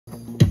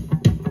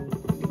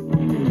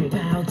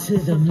bow to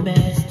the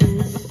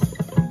masters.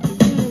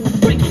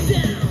 Break it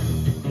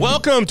down.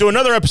 Welcome to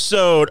another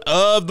episode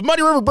of the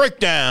Muddy River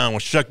Breakdown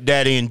with Chuck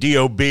Daddy and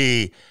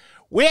D.O.B.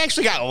 We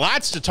actually got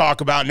lots to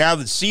talk about now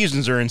that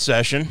seasons are in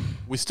session.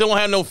 We still don't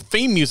have no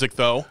theme music,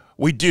 though.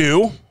 We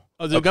do.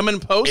 Is it coming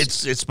in post?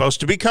 It's supposed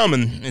to be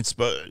coming.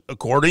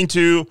 According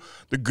to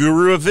the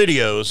guru of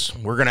videos,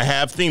 we're going to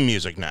have theme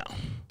music now.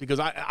 Because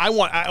I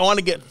want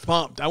to get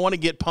pumped. I want to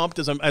get pumped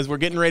as we're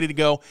getting ready to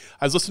go.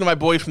 I was listening to my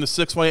boys from the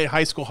 618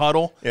 High School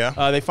Huddle.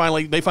 Yeah. They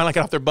finally got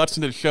off their butts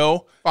into the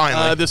show.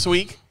 Finally. This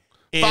week.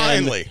 And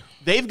Finally.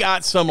 They've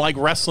got some like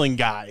wrestling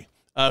guy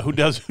who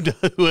does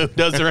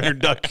their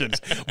introductions.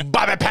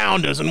 Bobby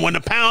Pounders, and when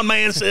the Pound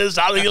Man says,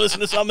 "I'll you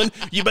listen to something,"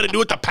 you better do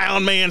what the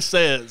Pound Man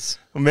says.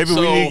 Well, maybe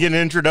we need to get an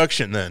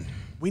introduction then.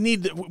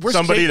 Where's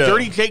Somebody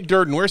Dirty Jake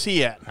Durden? Where's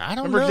he at? I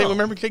don't know.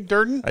 Remember Jake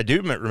Durden? I do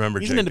remember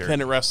He's Jake an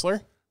independent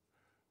wrestler.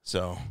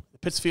 So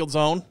Pittsfield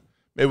Zone.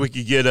 maybe we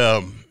could get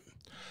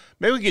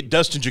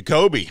Dustin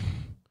Jacoby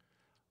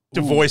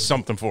to voice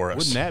something for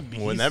us.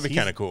 Wouldn't that be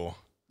kind of cool?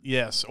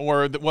 Yes,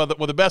 or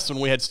the best one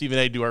we had Stephen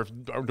A. do our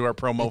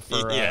promo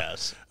for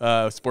yes.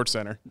 Sports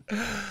Center.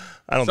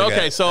 I don't.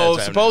 So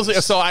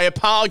I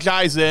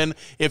apologize then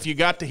if you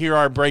got to hear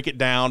our break it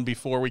down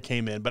before we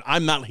came in, but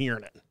I'm not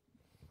hearing it,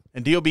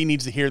 and D.O.B.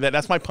 needs to hear that.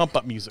 That's my pump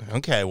up music.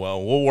 Okay,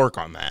 well we'll work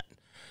on that.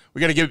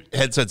 We got to get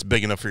headsets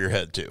big enough for your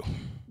head too.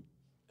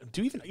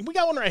 We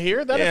got one right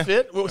here. That'll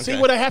fit. Okay. See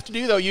what I have to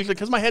do though, usually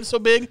because my head's so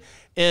big.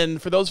 And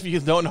for those of you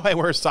who don't know, I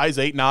wear a size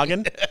 8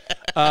 noggin.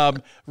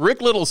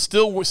 Rick Little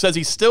still says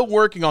he's still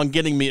working on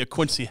getting me a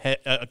Quincy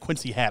hat.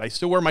 I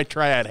still wear my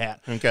Triad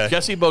hat. Okay.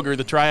 Jesse Booger,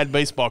 the Triad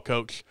baseball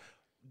coach,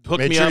 hooked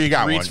Made me sure up. you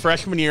got Reed's one.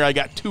 freshman year, I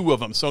got 2 of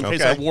them. So in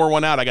case I wore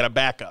one out, I got a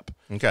backup.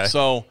 Okay.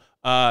 So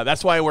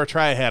that's why I wear a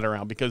Triad hat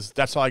around, because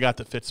that's all I got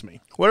that fits me.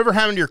 Whatever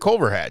happened to your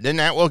Culver hat? Didn't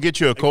Atwell get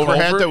you a Culver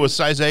hat that was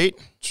size 8?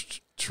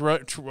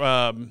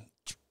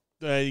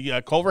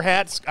 Culver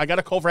hats. I got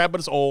a Culver hat, but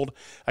it's old.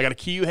 I got a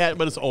KU hat,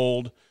 but it's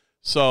old.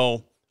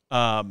 So,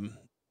 I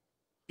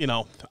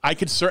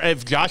could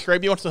if Josh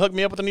Raby wants to hook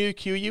me up with a new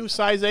QU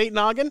size 8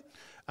 noggin,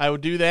 I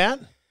would do that.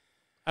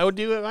 I would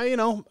do it. I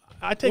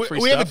take free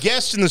stuff. We have a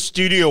guest in the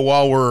studio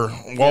while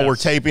we're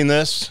taping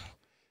this.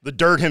 The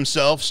Dirt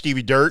himself,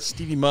 Stevie Dirt,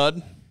 Stevie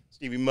Mudd,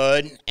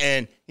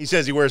 and he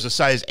says he wears a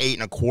size 8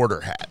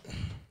 1/4 hat.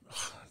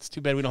 It's too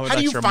bad we don't have. How an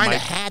do you extra find mic. a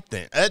hat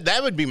then?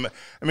 That would be. Okay,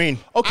 I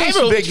have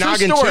so a big true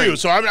noggin story. too,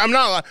 so I'm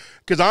not,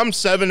 because I'm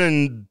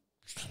 7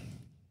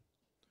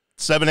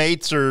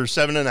 7/8 or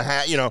 7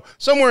 1/2.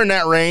 Somewhere in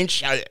that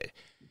range.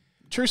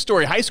 True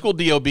story. High school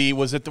DOB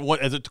was at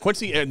the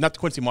Quincy, not the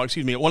Quincy Mall.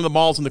 Excuse me, at one of the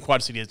malls in the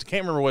Quad Cities. I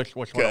can't remember which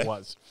one it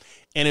was.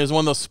 And it was one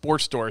of those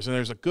sports stores, and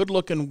there's a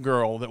good-looking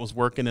girl that was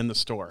working in the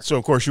store. So,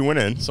 of course, you went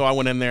in. So I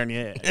went in there, and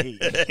hey,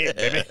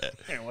 baby,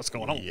 hey, what's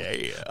going on?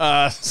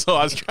 Yeah. So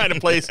I was trying to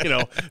place,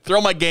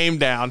 throw my game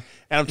down,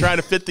 and I'm trying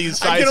to fit these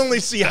sizes. I can only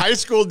see high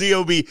school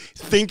DOB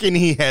thinking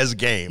he has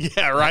game.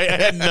 Yeah, right? I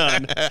had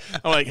none.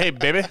 I'm like, hey,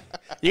 baby,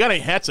 you got any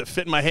hats that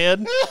fit my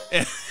head?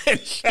 And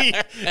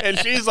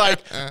she's like,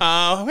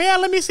 yeah,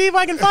 let me see if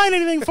I can find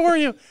anything for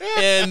you.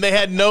 And they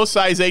had no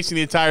size 8s in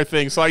the entire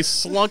thing, so I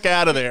slunk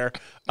out of there.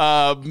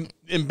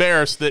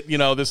 Embarrassed that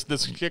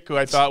this chick who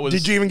I thought was.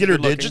 Did you even get her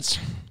digits?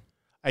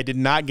 I did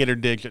not get her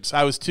digits.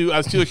 I was too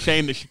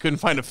ashamed that she couldn't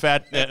find a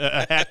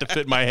hat to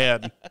fit my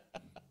head.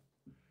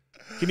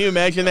 Can you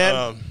imagine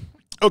that?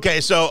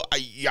 Okay, so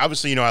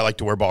obviously I like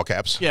to wear ball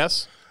caps.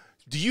 Yes.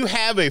 Do you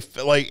have I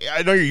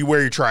know you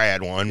wear your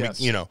Triad one,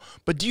 yes.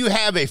 But do you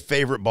have a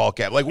favorite ball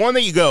cap, like one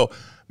that you go,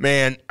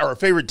 man, or a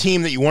favorite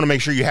team that you want to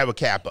make sure you have a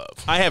cap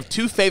of? I have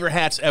 2 favorite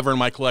hats ever in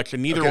my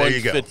collection. Neither one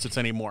fits it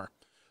anymore.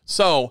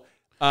 So.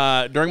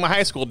 During my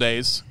high school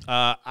days,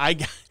 I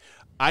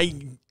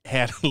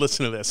had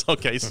listen to this.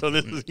 Okay, so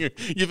this is you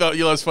thought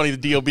it's funny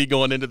the DOB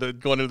going into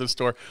the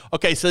store.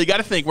 Okay, so you got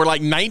to think we're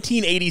like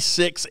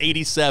 1986,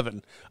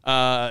 87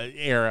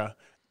 era.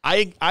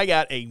 I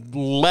got a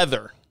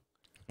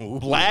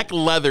black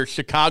leather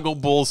Chicago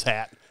Bulls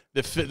hat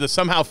that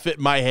somehow fit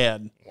my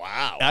head.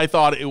 Wow! I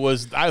thought it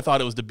was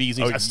the bee's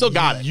knees. I still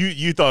got it.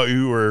 You thought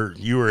you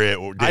were it?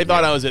 I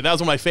thought I was it. That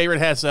was one of my favorite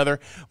hats ever.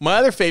 My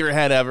other favorite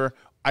hat ever.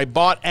 I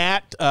bought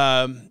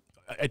I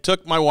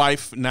took my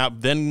wife,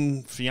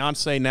 then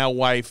fiance, now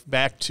wife,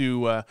 back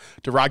to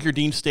Roger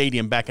Dean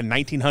Stadium back in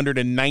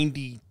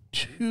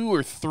 1992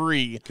 or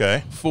 3.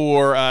 Okay.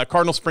 For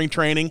Cardinal spring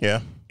training. Yeah.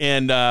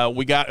 And it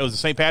was a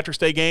St. Patrick's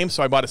Day game,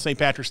 so I bought a St.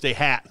 Patrick's Day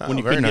hat when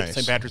you couldn't get the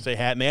St. Patrick's Day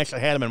hat, and they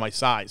actually had them in my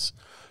size.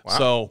 Wow.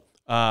 So,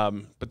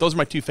 but those are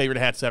my 2 favorite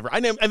hats ever.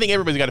 I think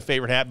everybody's got a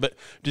favorite hat, but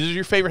does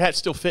your favorite hat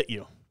still fit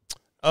you?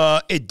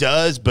 It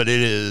does, but it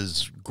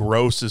is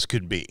gross as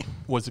could be.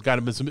 It's a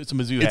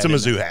Mizzou hat. It's a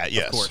Mizzou hat,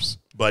 yes. Of course.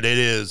 But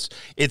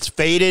it's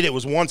faded. It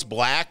was once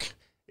black.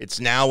 It's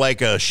now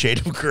like a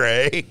shade of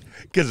gray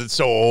because it's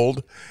so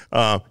old.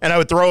 And I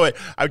would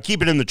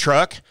keep it in the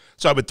truck.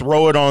 So I would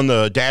throw it on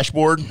the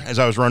dashboard as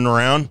I was running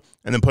around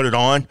and then put it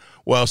on.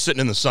 Well,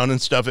 sitting in the sun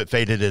and stuff, it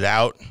faded it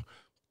out.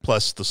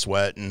 plus the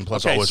sweat and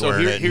plus always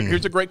wearing it.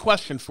 Here's a great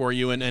question for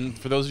you, and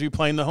for those of you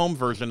playing the home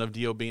version of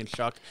DOB and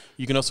Chuck,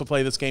 you can also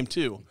play this game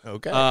too.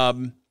 Okay.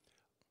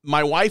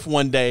 My wife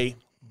one day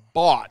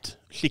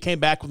she came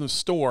back from the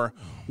store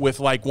with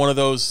like one of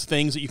those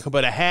things that you can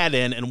put a hat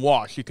in and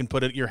wash. You can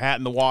put your hat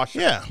in the washer.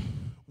 Yeah.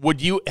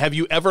 Have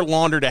you ever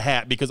laundered a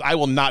hat? Because I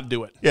will not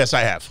do it. Yes,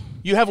 I have.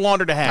 You have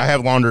laundered a hat? I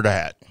have laundered a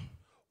hat.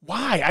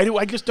 Why?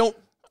 I just don't.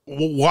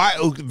 Well, why?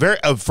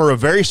 For a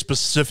very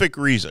specific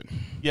reason.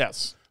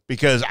 Yes.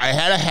 Because I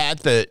had a hat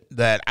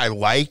that I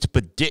liked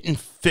but didn't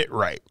fit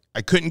right.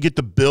 I couldn't get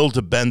the bill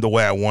to bend the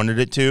way I wanted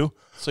it to.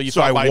 So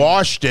I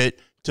washed it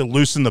to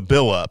loosen the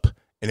bill up,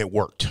 and it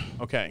worked.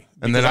 Okay.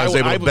 And then I was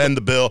able to bend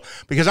the bill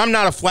because I'm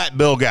not a flat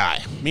bill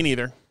guy. Me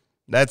neither.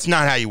 That's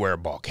not how you wear a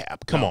ball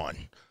cap. Come on.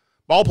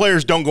 Ball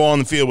players don't go on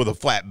the field with a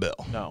flat bill.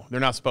 No, they're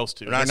not supposed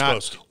to. They're not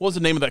supposed to. What was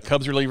the name of that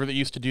Cubs reliever that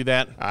used to do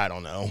that? I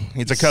don't know.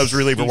 It's a Cubs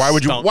reliever. Why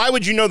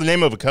would you know the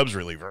name of a Cubs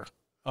reliever?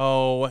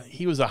 Oh,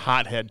 he was a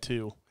hothead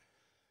too.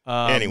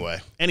 Anyway,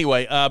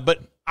 but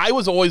I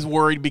was always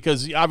worried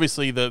because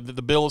obviously the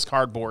bill is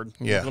cardboard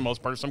for the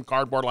most part, some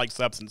cardboard-like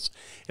substance,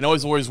 and I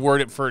was always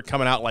worried for it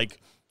coming out like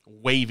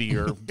wavy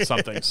or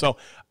something. So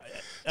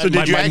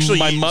did you actually?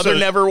 My mother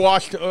never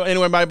washed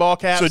any of my ball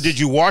caps. So did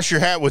you wash your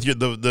hat with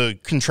the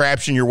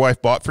contraption your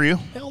wife bought for you?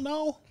 Hell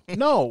no,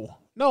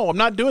 no, I'm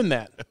not doing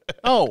that.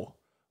 No,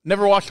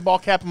 never washed a ball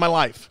cap in my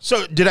life.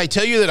 So did I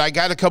tell you that I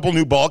got a couple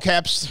new ball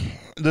caps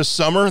this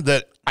summer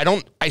that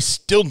I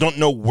still don't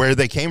know where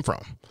they came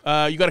from?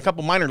 You got a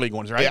couple minor league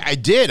ones, right? Yeah, I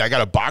did. I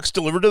got a box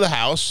delivered to the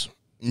house,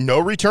 no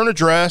return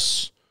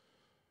address.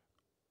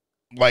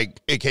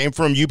 Like, it came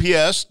from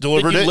UPS,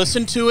 delivered it. Did you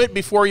listen to it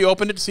before you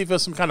opened it to see if it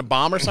was some kind of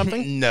bomb or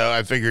something? No,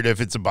 I figured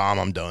if it's a bomb,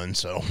 I'm done.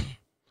 So,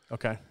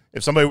 okay.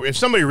 If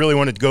somebody really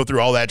wanted to go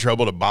through all that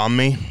trouble to bomb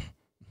me,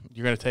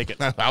 you're gonna take it.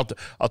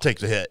 I'll take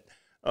the hit.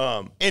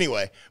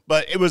 Anyway,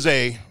 but it was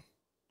a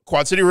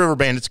Quad City River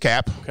Bandits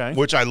cap,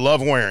 which I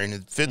love wearing.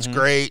 It fits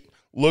great,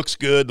 looks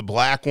good. The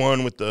black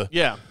one with the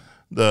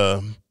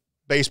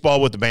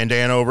baseball with the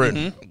bandana over it,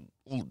 and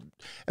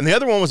the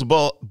other one was a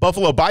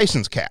Buffalo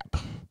Bison's cap.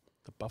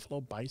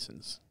 Buffalo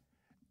Bisons.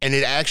 And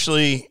it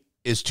actually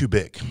is too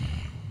big.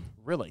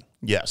 Really?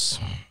 Yes.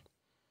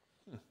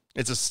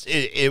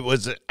 It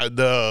was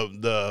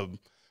the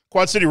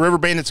Quad City River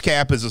Bandits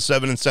cap is a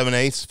 7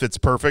 7/8, fits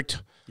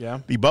perfect. Yeah.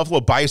 The Buffalo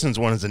Bisons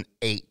one is an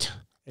 8.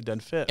 It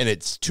doesn't fit. And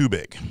it's too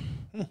big.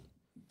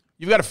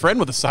 You've got a friend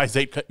with a size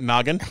 8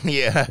 noggin.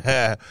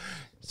 Yeah.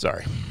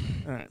 Sorry.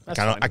 All right. I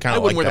kind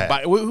of like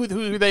that. Who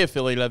are they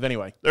affiliated of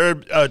anyway? They're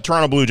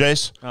Toronto Blue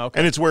Jays. Oh, okay.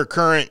 And it's where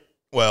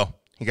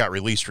he got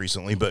released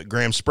recently, but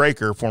Graham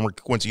Spraker, former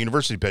Quincy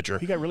University pitcher.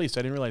 He got released.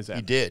 I didn't realize that.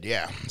 He did,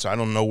 yeah. So I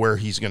don't know where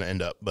he's going to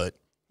end up, but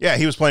yeah,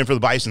 he was playing for the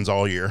Bisons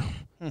all year.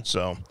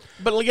 So,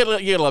 but you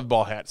gotta love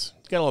ball hats.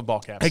 You gotta love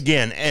ball caps.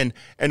 Again, and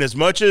as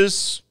much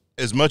as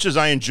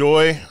I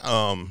enjoy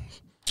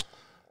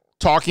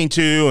talking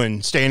to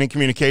and staying in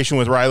communication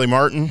with Riley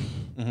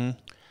Martin,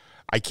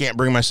 I can't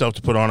bring myself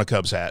to put on a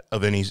Cubs hat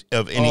of any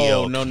ilk.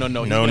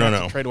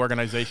 No. Trade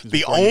organizations.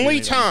 The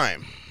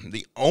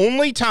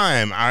only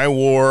time I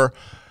wore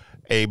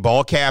a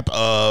ball cap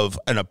of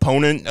an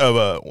opponent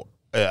of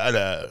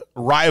a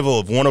rival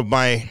of one of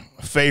my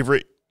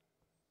favorite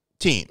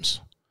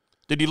teams.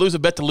 Did you lose a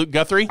bet to Luke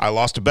Guthrie? I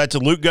lost a bet to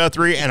Luke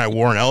Guthrie, and I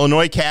wore an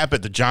Illinois cap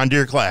at the John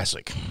Deere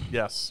Classic.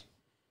 Yes.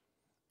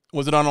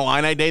 Was it on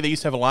Illini Day? They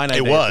used to have Illini Day.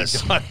 It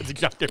was.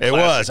 It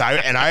was.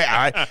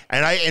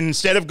 I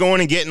instead of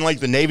going and getting like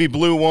the navy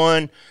blue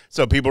one,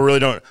 so people really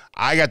don't.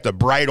 I got the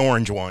bright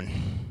orange one.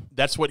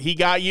 That's what he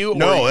got you?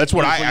 No, that's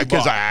what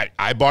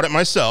I bought it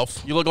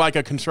myself. You look like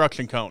a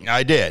construction cone.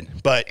 I did,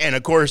 and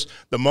of course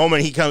the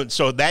moment he comes,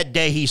 so that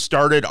day he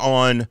started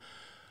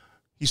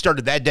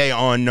that day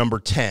on number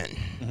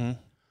 10.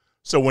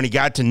 So when he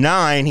got to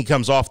 9, he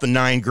comes off the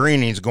 9 green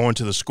and he's going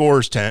to the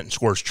scores tent,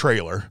 scores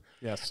trailer.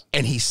 Yes.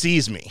 And he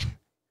sees me.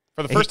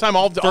 For the first time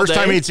all day? First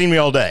time he'd seen me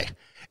all day.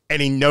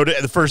 And he noted,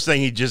 the first thing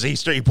he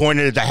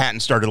pointed at the hat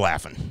and started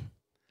laughing.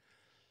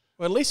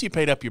 Well, at least you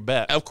paid up your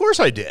bet. Of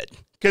course I did.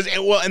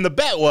 And the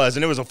bet was,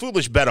 and it was a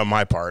foolish bet on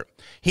my part,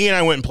 he and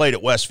I went and played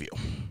at Westview.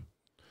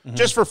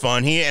 Just for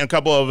fun. He and a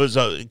couple buddies.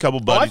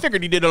 I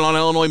figured he did it on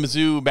Illinois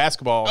Mizzou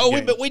basketball. Oh,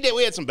 we did.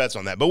 We had some bets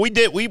on that. But we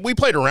did. We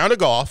played a round of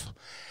golf.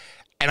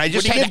 And I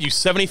just give you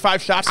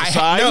 75 shots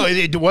aside? No,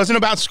 it wasn't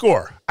about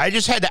score. I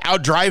just had to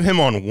outdrive him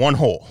on one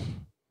hole.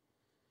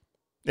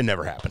 It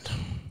never happened.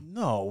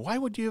 No, why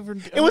would you ever?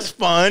 It was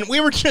fun.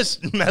 We were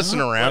just messing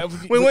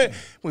around. We went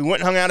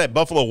and hung out at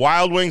Buffalo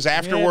Wild Wings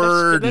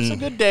afterward. That's a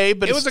good day,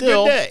 but it was a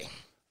good day.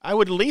 I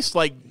would at least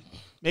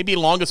maybe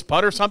longest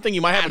putt or something.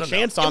 You might have a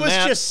chance on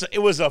that. It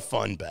was a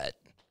fun bet.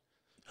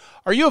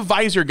 Are you a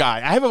visor guy?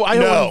 I have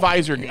a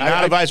visor guy.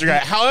 Not a visor guy.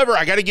 However,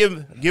 I got to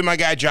give my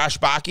guy Josh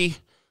Bakke,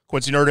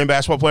 Quincy Notre Dame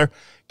basketball player,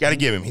 got to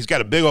give him. He's got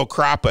a big old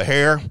crop of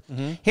hair.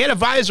 He had a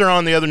visor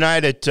on the other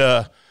night at,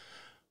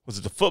 was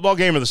it the football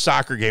game or the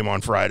soccer game on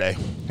Friday?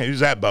 He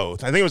was at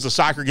both. I think it was the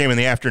soccer game in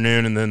the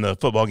afternoon and then the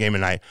football game at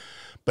night.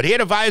 But he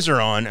had a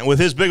visor on, and with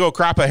his big old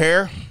crop of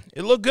hair,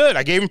 It looked good.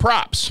 I gave him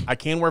props. I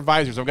can wear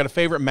visors. I've got a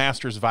favorite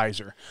Masters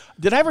visor.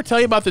 Did I ever tell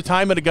you about the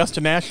time at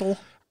Augusta National?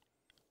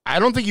 I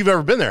don't think you've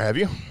ever been there, have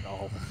you?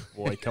 Oh,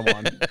 boy, come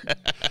on.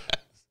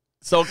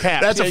 So,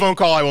 Cat. That's a phone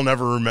call I will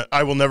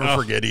never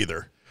forget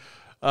either.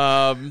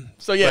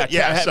 So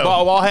yeah,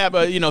 I'll have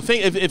a,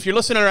 if you're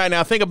listening right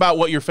now, think about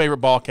what your favorite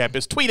ball cap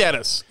is. Tweet at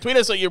us. Tweet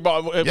us at your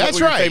ball. That's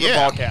your right. Favorite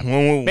ball cap.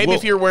 Maybe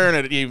if you're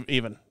wearing it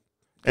even.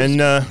 And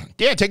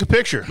take a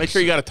picture. Make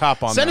sure you got a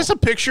top on. Send us a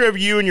picture of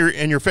you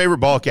and your favorite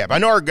ball cap. I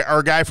know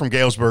our guy from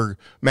Galesburg,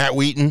 Matt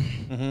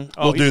Wheaton,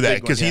 will do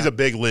that because he's a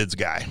big lids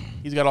guy.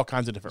 He's got all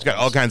kinds of different. He's got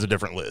all kinds of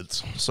different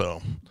lids.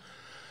 So,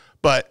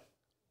 but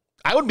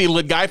I would be a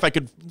lid guy if I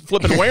could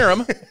flip and wear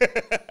them.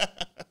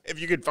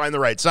 If you could find the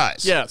right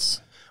size. Yes.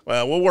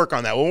 Well, we'll work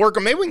on that.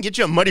 Maybe we can get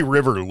you a Muddy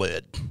River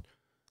lid.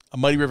 A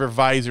Muddy River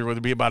visor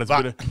would be about as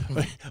good.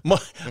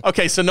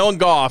 Okay, so knowing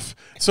golf,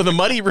 so the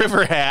Muddy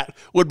River hat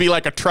would be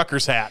like a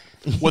trucker's hat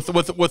with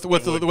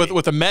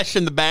a mesh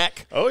in the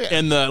back. Oh yeah,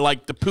 and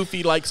the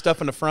poofy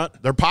stuff in the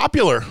front. They're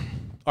popular.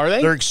 Are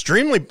they? They're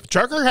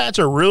trucker hats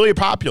are really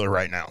popular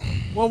right now.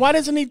 Well, why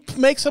doesn't he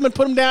make some and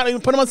put them down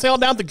and put them on sale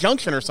down at the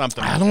Junction or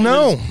something? I don't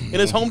know. In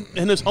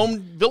his home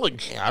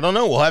village. I don't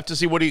know. We'll have to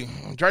see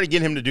try to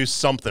get him to do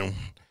something.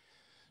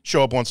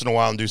 Show up once in a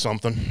while and do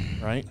something.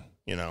 Right.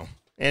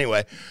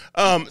 Anyway,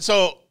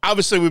 so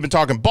obviously we've been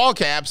talking ball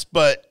caps,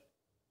 but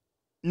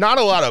not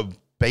a lot of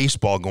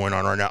baseball going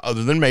on right now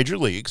other than major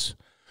leagues,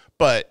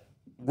 but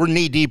we're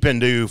knee deep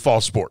into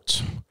fall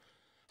sports.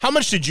 How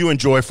much did you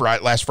enjoy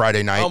last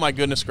Friday night? Oh, my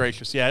goodness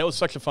gracious. Yeah, it was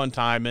such a fun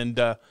time. And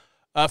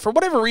for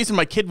whatever reason,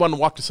 my kid wanted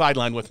to walk the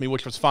sideline with me,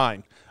 which was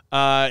fine.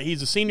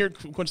 He's a senior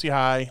at Quincy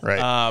High.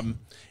 Right.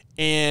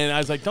 And I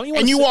was like, don't you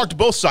want to you walked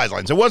both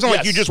sidelines. It wasn't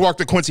like you just walked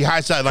the Quincy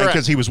High sideline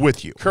because he was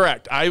with you.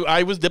 Correct.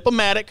 I was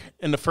diplomatic.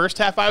 In the first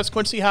half, I was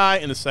Quincy High.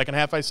 In the second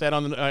half,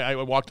 I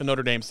walked the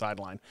Notre Dame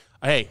sideline.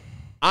 Hey,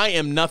 I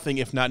am nothing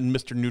if not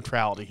Mr.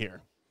 Neutrality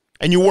here.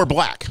 And you wore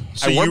black.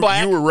 So I wore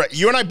black.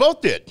 You and I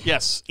both did.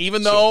 Yes.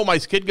 Even though my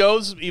kid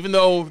goes, even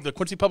though the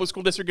Quincy Public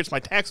School District gets my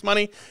tax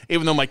money,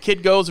 even though my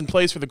kid goes and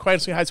plays for the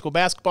Quincy High School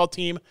basketball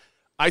team,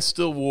 I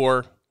still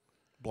wore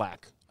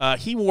black.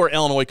 He wore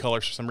Illinois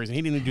colors for some reason.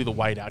 He didn't even do the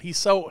white out.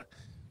 He's not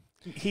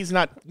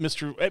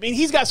Mr. I mean,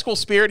 he's got school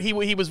spirit.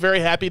 He was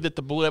very happy that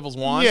the Blue Devils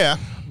won. Yeah.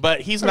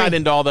 But he's not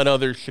into all that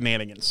other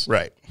shenanigans.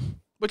 Right.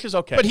 Which is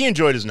okay. But he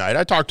enjoyed his night.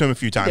 I talked to him a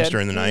few times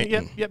during the night.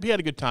 Yep, he had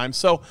a good time.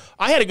 So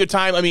I had a good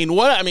time.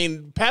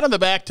 Pat on the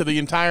back to the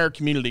entire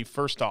community,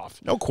 first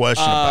off. No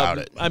question about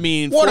it.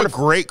 What a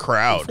great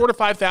crowd. 4,000 to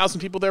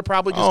 5,000 people there,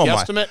 probably,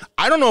 just guesstimate.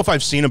 I don't know if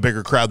I've seen a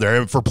bigger crowd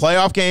there for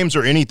playoff games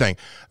or anything.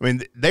 I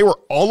mean, they were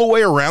all the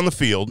way around the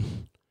field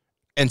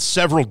and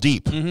several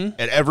deep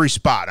at every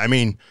spot. I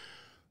mean,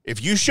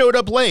 if you showed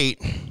up late,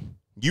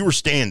 you were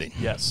standing.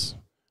 Yes.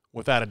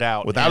 Without a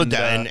doubt. Without a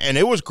doubt. And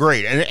it was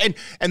great.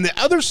 And the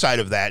other side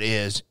of that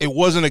is it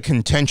wasn't a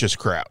contentious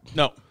crowd.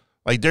 No.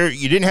 Like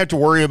you didn't have to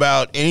worry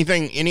about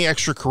anything, any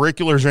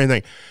extracurriculars or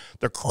anything.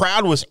 The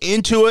crowd was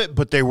into it,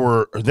 but they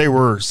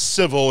were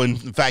civil in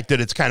the fact that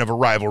it's kind of a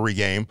rivalry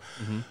game.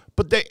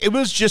 But it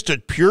was just a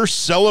pure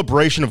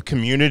celebration of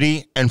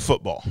community and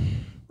football.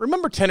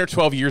 Remember 10 or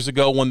 12 years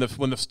ago when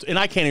and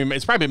I can't even remember,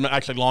 it's probably been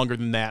actually longer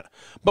than that,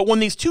 but when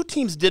these two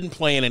teams didn't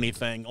play in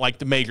anything like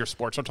the major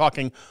sports, I'm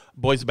talking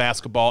boys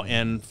basketball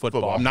and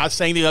football. I'm not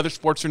saying the other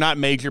sports are not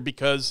major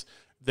because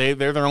they're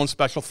their own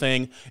special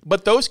thing,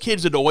 but those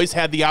kids had always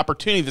had the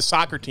opportunity, the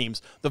soccer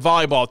teams, the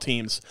volleyball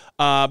teams,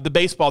 the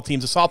baseball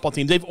teams, the softball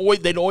teams,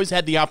 they'd always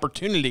had the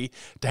opportunity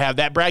to have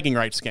that bragging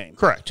rights game.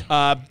 Correct.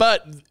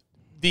 But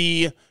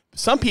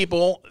some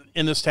people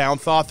in this town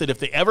thought that if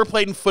they ever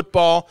played in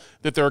football,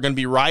 that there were going to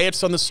be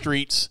riots on the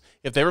streets.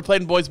 If they ever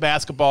played in boys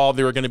basketball,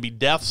 there were going to be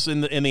deaths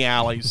in the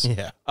alleys.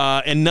 Yeah.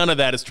 And none of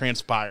that has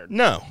transpired.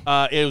 No.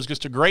 It was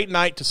just a great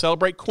night to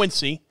celebrate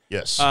Quincy.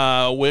 Yes.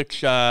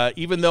 Which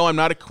even though I'm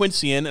not a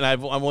Quincyan and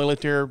I've only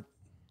lived here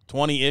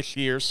 20-ish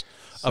years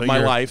of my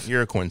life.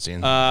 You're a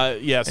Quincyan.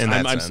 Yes.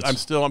 I'm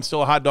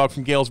still a hot dog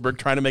from Galesburg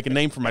trying to make a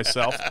name for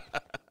myself.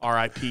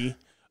 R.I.P.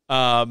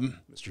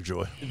 Mr.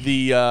 Joy.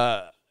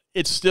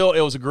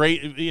 It was a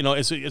great,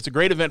 it's a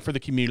great event for the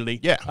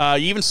community. Yeah.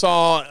 You even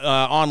saw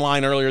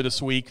online earlier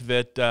this week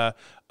that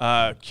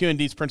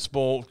QND's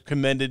principal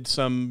commended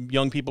some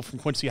young people from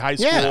Quincy High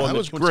School and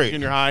was Quincy great.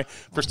 Junior High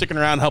for sticking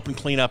around and helping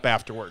clean up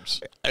afterwards.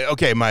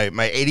 Okay, my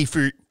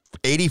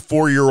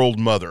 84-year-old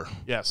mother.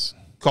 Yes.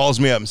 Calls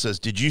me up and says,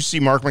 "Did you see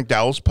Mark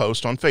McDowell's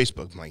post on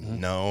Facebook?" I'm like,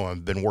 "No,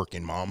 I've been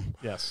working, Mom."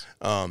 Yes.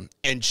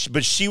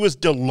 But she was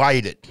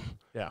delighted.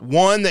 Yeah.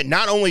 One, that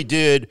not only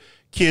did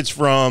kids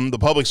from the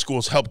public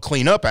schools help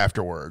clean up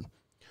afterward,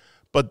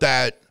 but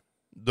that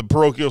the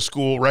parochial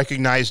school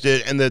recognized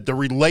it and that the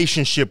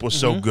relationship was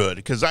so good.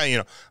 Because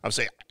I'm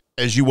saying,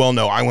 as you well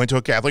know, I went to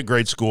a Catholic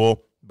grade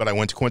school, but I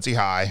went to Quincy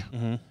High.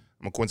 I'm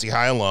a Quincy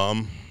High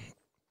alum.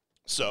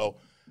 So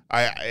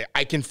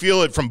I can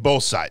feel it from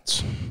both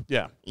sides.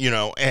 Yeah.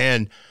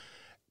 And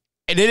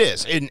it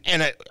is.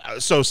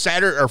 So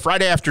Saturday or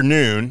Friday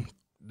afternoon,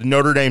 the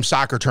Notre Dame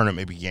soccer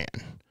tournament began.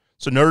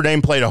 So Notre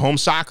Dame played a home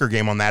soccer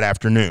game on that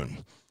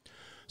afternoon.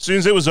 As soon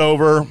as it was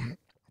over,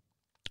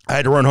 I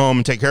had to run home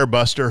and take care of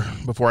Buster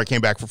before I came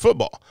back for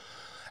football.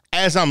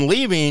 As I'm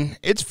leaving,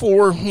 it's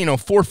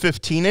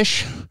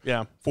 4:15-ish.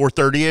 Yeah.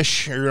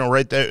 4:30-ish,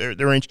 right there,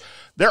 the range.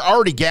 They're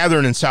already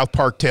gathering in South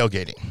Park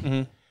tailgating.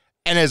 Mm-hmm.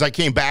 And as I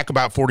came back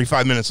about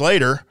 45 minutes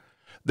later,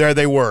 there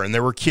they were. And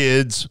there were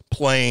kids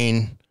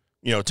playing,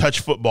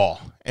 touch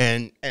football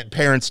and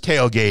parents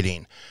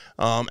tailgating.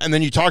 And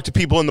then you talk to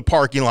people in the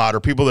parking lot or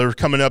people that are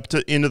coming up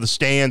into the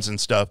stands and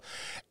stuff.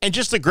 And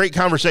just the great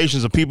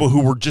conversations of people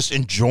who were just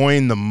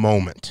enjoying the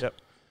moment. Yep.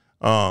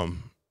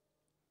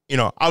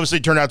 Obviously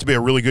it turned out to be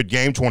a really good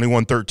game,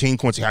 21-13,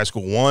 Quincy High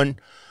School won.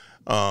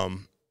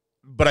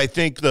 But I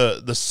think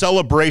the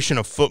celebration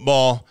of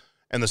football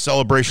and the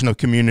celebration of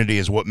community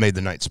is what made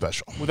the night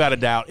special. Without a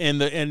doubt.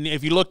 And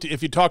if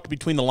you talked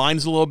between the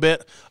lines a little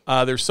bit,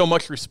 there's so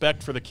much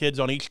respect for the kids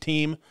on each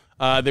team.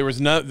 There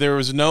was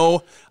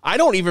no, I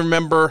don't even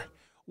remember,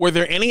 were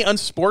there any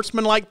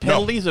unsportsmanlike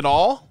penalties at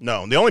all?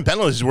 No, the only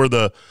penalties were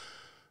the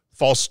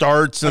false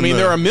starts. And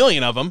there are a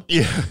million of them.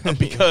 Yeah,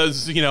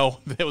 because it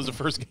was the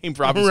first game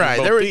for obviously right.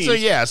 both teams.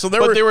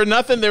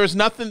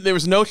 There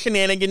was no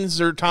shenanigans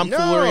or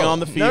tomfoolery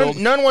on the field.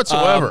 None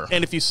whatsoever.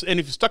 And if you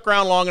stuck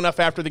around long enough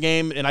after the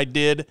game, and I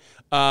did,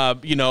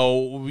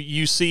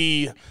 you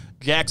see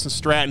Jackson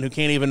Stratton, who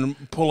can't even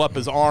pull up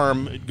his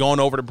arm, going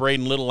over to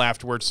Braden Little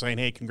afterwards, saying,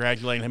 "Hey,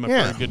 congratulating him for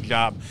a good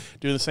job."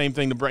 Doing the same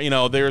thing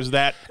to there's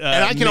that.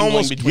 And I can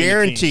almost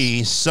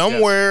guarantee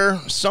somewhere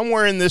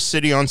in this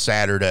city on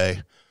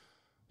Saturday,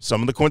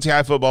 some of the Quincy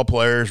High football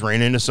players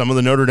ran into some of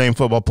the Notre Dame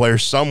football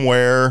players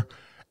somewhere,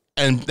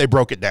 and they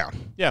broke it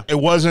down. Yeah, it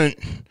wasn't,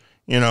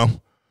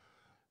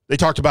 they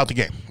talked about the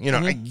game.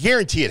 I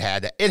guarantee it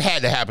had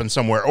to happen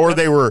somewhere, or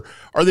they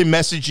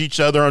messaged each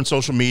other on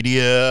social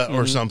media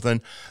or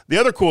something. The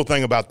other cool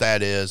thing about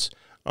that is,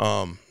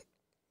 and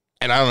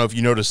I don't know if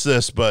you noticed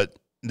this, but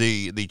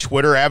the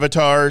Twitter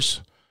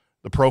avatars,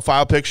 the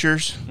profile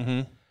pictures,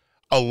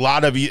 a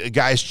lot of you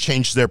guys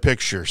changed their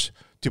pictures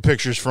to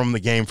pictures from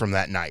the game from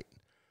that night.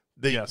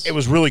 Yes. It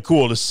was really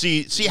cool to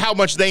see how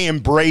much they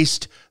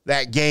embraced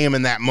that game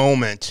and that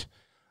moment.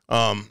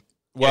 I'm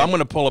going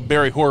to pull a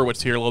Barry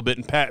Horowitz here a little bit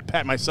and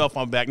pat myself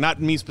on the back.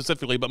 Not me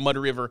specifically, but Muddy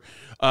River,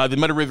 the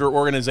Muddy River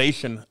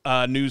organization,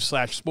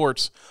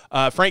 news/sports.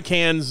 Frank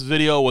Cann's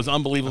video was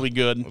unbelievably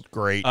good.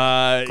 Great.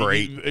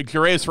 Great.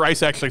 Curious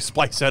Rice actually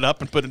spliced that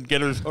up and get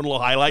his own little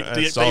highlight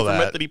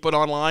that he put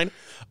online.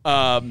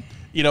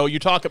 You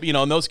talk,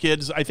 and those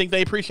kids, I think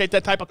they appreciate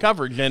that type of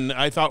coverage. And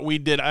I thought we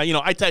did,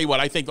 I tell you what,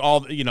 I think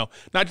all,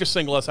 not just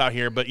single us out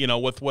here, but,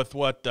 with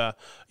what, the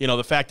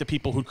fact that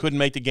people who couldn't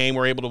make the game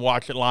were able to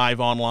watch it live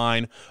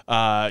online,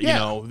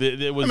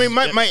 it was.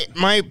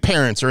 My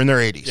parents are in their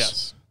 80s.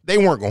 Yes. They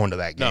weren't going to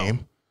that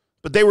game,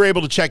 but they were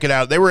able to check it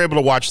out. They were able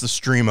to watch the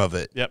stream of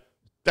it. Yep.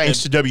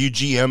 Thanks to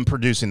WGM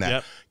producing that.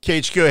 Yep.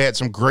 KHQ had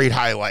some great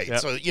highlights. Yep.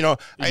 So,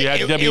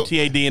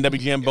 WTAD and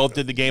WGM both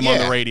did the game on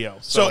the radio.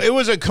 So it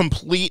was a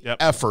complete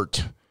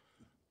effort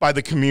by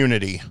the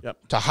community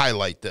to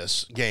highlight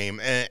this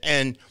game.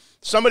 And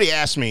somebody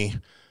asked me,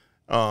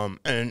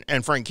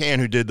 and Frank Cann,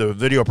 who did the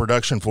video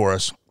production for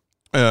us,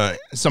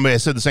 somebody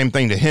said the same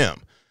thing to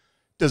him.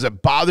 Does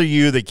it bother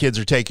you that kids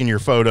are taking your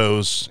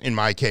photos, in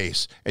my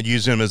case, and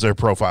using them as their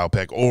profile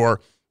pic,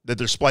 or that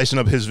they're splicing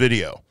up his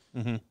video?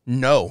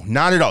 No,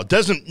 not at all.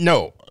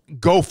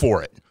 Go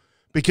for it,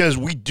 because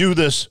we do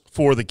this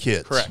for the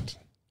kids. Correct.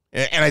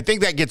 And I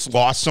think that gets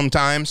lost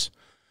sometimes.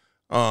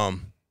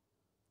 And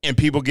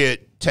people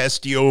get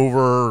testy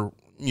over,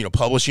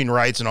 publishing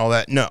rights and all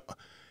that. No,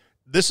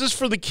 this is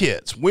for the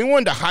kids. We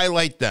wanted to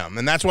highlight them.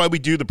 And that's why we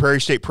do the Prairie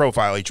State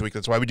Profile each week.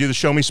 That's why we do the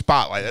Show Me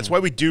Spotlight. That's why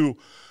we do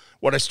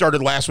what I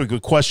started last week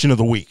with Question of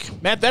the Week.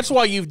 Matt, that's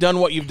why you've done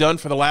what you've done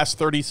for the last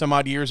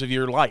 30-some-odd years of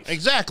your life.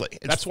 Exactly.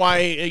 That's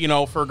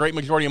why, for a great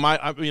majority of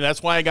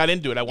that's why I got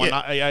into it.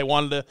 I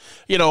wanted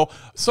to,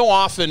 so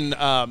often,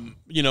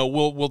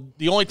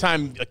 the only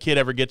time a kid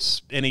ever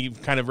gets any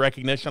kind of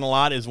recognition a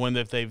lot is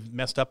if they've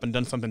messed up and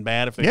done something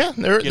bad. This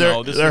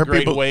is a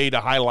great way to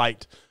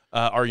highlight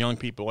our young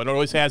people. It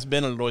always has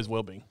been, and it always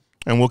will be.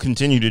 And we'll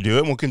continue to do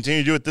it. And we'll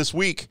continue to do it this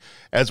week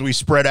as we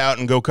spread out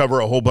and go cover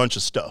a whole bunch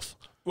of stuff.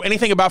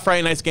 Anything about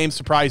Friday night's game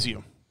surprise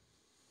you?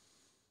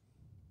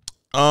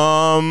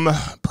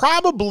 Probably.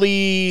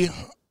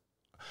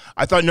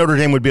 I thought Notre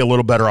Dame would be a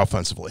little better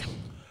offensively.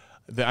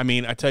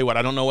 I tell you what,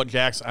 I don't know what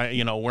Jackson.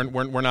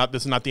 We're not.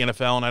 This is not the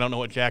NFL, and I don't know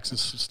what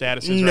Jackson's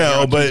status is.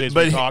 No, but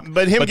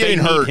him getting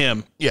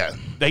hurt.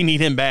 They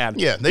need him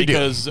bad. Yeah, they do.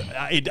 Because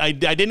I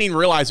didn't even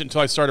realize it until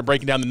I started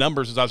breaking down the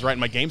numbers as I was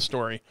writing my game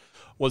story.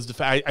 Was the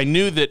fact I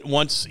knew that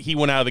once he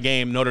went out of the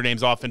game, Notre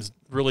Dame's offense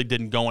really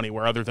didn't go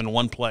anywhere other than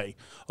one play,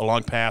 a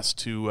long pass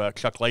to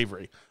Chuck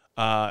Lavery.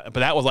 But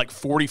that was like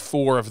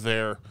 44 of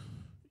their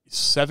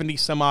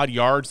 70-some-odd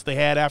yards they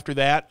had after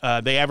that.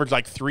 They averaged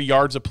like 3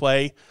 yards a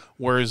play,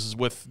 whereas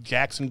with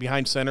Jackson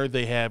behind center,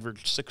 they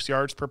averaged 6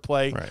 yards per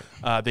play.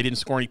 Right. They didn't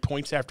score any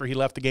points after he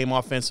left the game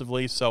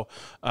offensively. So,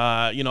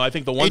 I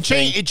think the one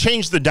thing – It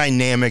changed the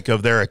dynamic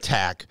of their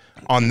attack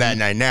on that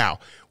night. Now,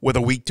 with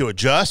a week to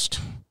adjust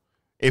 –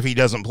 if he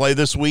doesn't play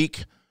this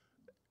week,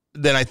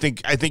 then I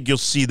think you'll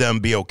see them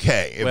be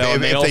okay.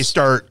 If they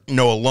start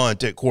Noah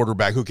Lunt at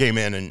quarterback, who came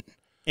in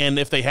and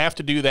if they have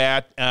to do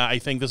that, I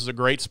think this is a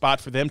great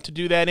spot for them to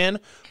do that in,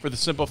 for the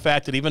simple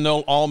fact that even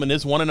though Allman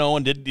is 1-0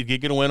 and did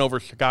get a win over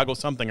Chicago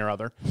something or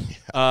other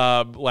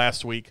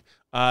last week,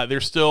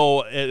 it's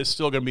still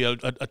going to be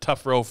a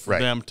tough row for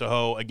them to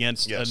hoe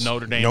against a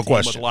Notre Dame team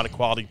with a lot of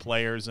quality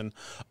players. And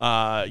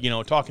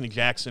talking to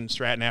Jackson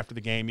Stratton after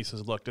the game, he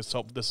says, "Look, this is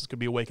going to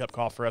be a wake up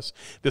call for us.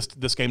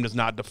 This game does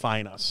not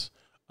define us."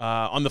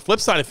 On the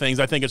flip side of things,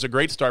 I think it's a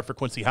great start for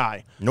Quincy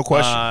High. No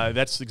question.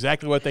 That's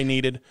exactly what they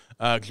needed.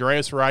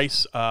 Jarius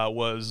Rice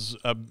was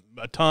a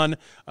ton.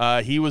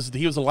 He was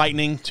the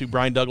lightning to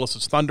Brian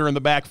Douglas's thunder in the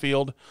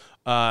backfield.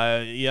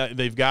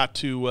 They've got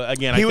to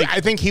again.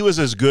 I think he was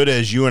as good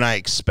as you and I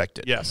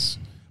expected. Yes,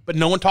 but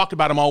no one talked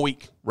about him all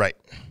week. Right.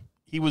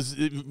 He was.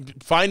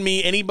 Find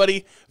me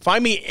anybody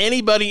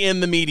in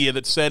the media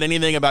that said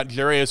anything about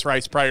Jarius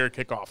Rice prior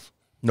to kickoff.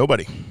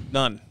 Nobody.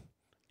 None.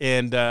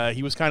 And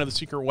he was kind of the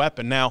secret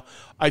weapon. Now,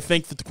 I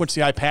think that the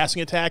Quincy High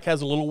passing attack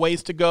has a little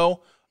ways to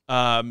go.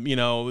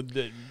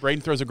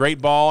 Braden throws a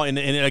great ball, and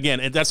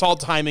again, that's all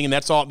timing, and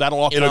that'll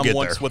all come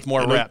with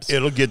more reps.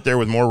 It'll get there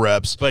with more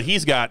reps. But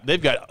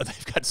they've got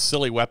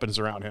silly weapons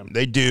around him.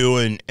 They do,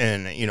 and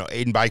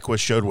Aiden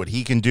Byquist showed what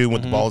he can do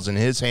with the balls in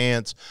his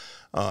hands,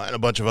 and a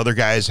bunch of other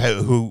guys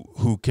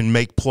who can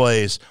make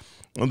plays.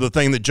 The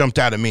thing that jumped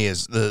out at me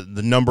is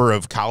the number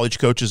of college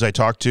coaches I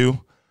talked to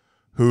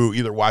who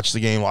either watched the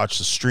game, watched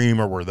the stream,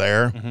 or were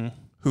there,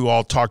 who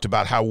all talked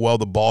about how well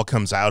the ball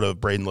comes out of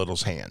Braden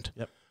Little's hand.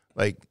 Yep.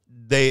 Like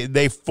they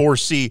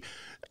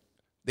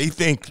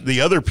think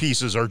the other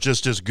pieces are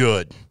just as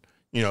good.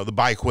 The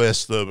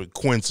Byquist, the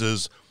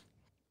Quinces,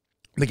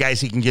 the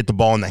guys he can get the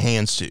ball in the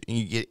hands to.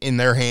 You get in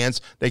their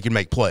hands, they can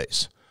make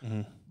plays.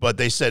 But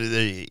they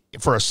said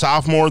for a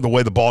sophomore, the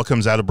way the ball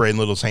comes out of Braden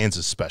Little's hands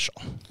is special.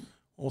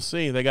 We'll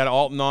see. They got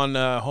Alton on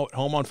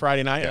home on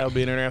Friday night. That'll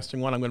be an interesting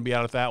one. I'm going to be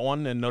out at that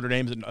one. And Notre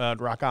Dame's at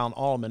Rock Island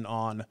Allman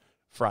on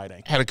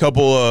Friday. Had a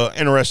couple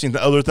interesting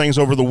other things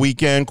over the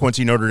weekend.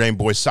 Quincy Notre Dame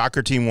boys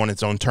soccer team won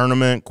its own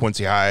tournament.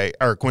 Quincy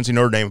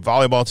Notre Dame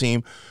volleyball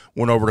team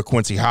went over to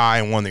Quincy High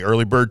and won the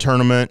early bird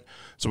tournament.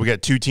 So we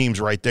got two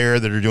teams right there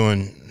that are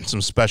doing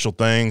some special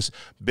things.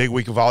 Big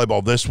week of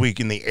volleyball this week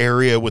in the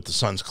area with the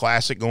Suns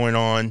Classic going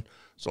on.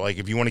 So,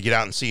 if you want to get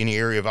out and see any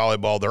area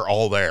volleyball, they're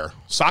all there.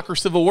 Soccer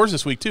Civil Wars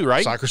this week, too,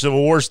 right? Soccer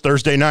Civil Wars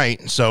Thursday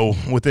night. So,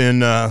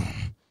 within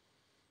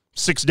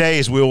 6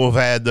 days, we will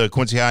have had the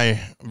Quincy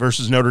High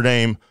versus Notre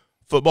Dame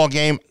football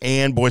game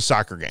and boys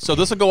soccer game. So,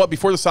 this will go up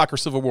before the Soccer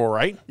Civil War,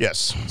 right?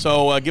 Yes.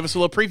 So, give us a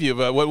little preview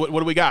of what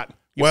do we got?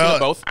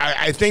 Both.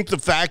 I think the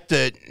fact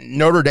that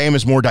Notre Dame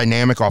is more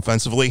dynamic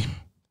offensively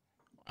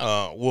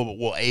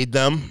will aid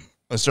them,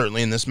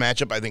 certainly in this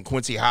matchup. I think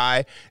Quincy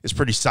High is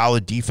pretty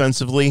solid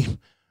defensively.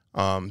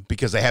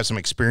 Because they have some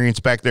experience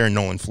back there in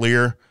Nolan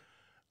Fleer.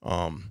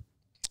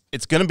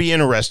 It's going to be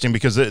interesting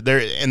because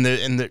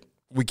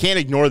we can't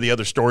ignore the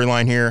other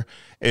storyline here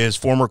is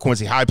former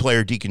Quincy High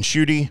player Deacon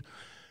Schutte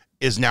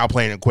is now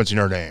playing at Quincy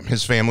Notre Dame.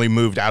 His family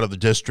moved out of the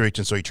district,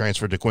 and so he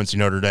transferred to Quincy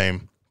Notre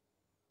Dame.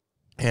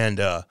 And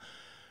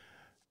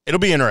it'll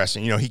be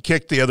interesting. He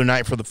kicked the other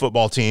night for the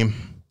football team.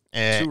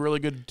 And two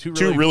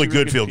really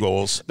good field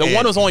goals. The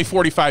one was only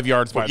 45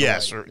 yards, by the way.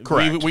 Yes,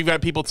 correct. We've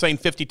got people saying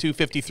 52,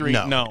 53.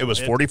 No, it was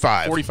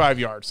 45. 45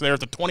 yards. So there's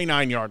the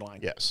 29-yard line.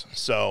 Yes.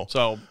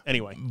 So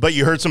anyway. But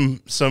you heard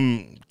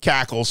some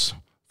cackles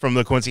from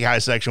the Quincy High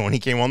section when he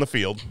came on the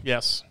field.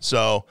 Yes.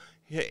 So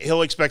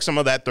he'll expect some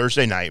of that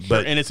Thursday night.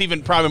 Sure. And it's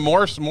even probably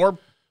more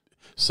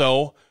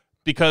so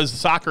because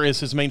soccer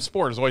is his main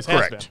sport, as always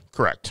has been.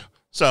 Correct.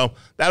 So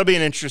that'll be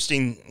an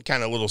interesting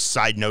kind of little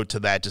side note to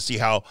that, to see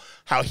how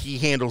he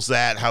handles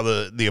that, how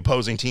the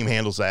opposing team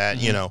handles that,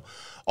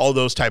 all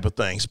those type of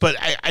things. But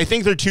I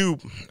think they're two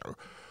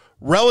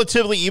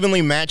relatively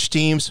evenly matched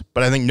teams,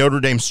 but I think Notre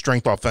Dame's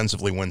strength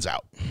offensively wins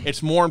out.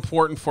 It's more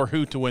important for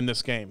who to win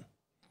this game?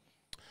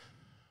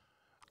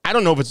 I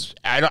don't know if it's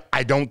 –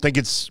 I don't think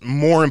it's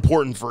more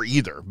important for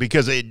either,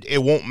 because it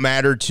won't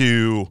matter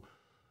to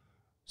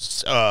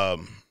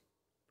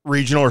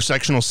regional or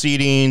sectional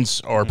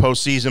seedings or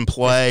postseason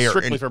play. It's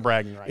strictly for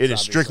bragging rights. It is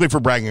strictly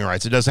for bragging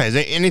rights. It doesn't have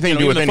anything to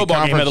do with any football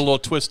conference. Game had a little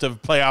twist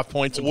of playoff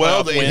points and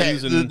playoff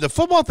wins. The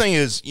football thing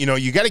is,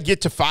 you got to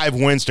get to 5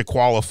 wins to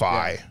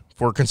qualify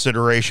for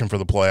consideration for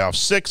the playoffs.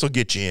 6 will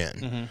get you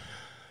in.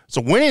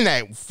 So winning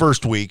that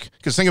first week,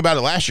 because think about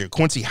it last year,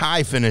 Quincy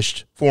High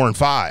finished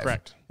 4-5.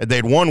 Correct.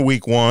 They'd won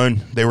week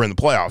 1. They were in the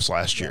playoffs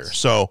last year.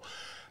 So,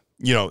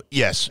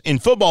 yes, in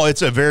football,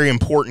 it's a very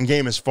important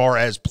game as far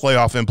as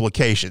playoff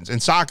implications. In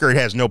soccer, it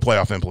has no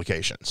playoff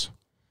implications.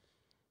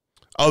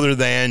 Other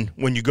than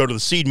when you go to the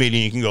seed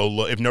meeting, you can go,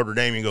 look, if Notre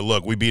Dame, you can go,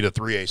 look, we beat a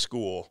 3A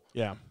school.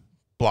 Yeah.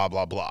 Blah,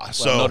 blah, blah. Well,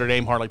 so Notre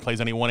Dame hardly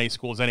plays any 1A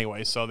schools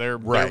anyway, so their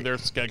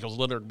schedule's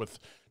littered with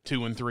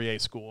 2 and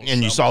 3A schools.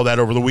 And you saw that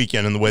over the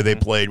weekend in the way they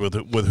played with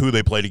who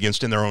they played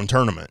against in their own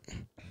tournament.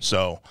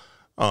 So,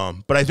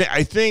 but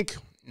I think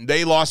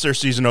they lost their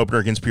season opener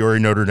against Peoria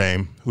Notre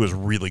Dame, who is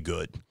really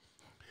good.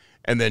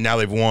 And then now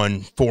they've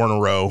won 4 in a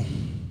row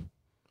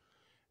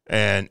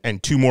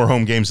and 2 more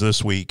home games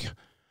this week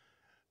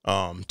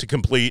to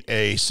complete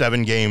a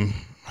 7-game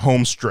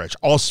home stretch.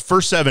 All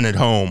first 7 at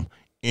home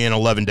in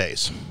 11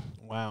 days.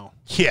 Wow.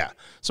 Yeah.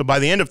 So by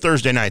the end of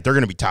Thursday night, they're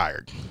going to be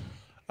tired.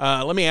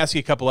 Let me ask you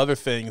a couple other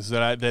things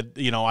that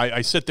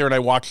I sit there and I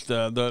watch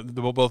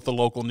both the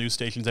local news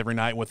stations every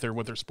night with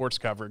their sports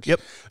coverage.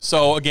 Yep.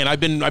 So again, I've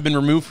been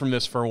removed from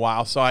this for a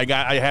while, so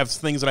I have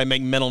things that I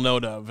make mental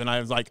note of, and I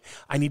was like,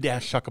 I need to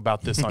ask Chuck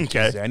about this on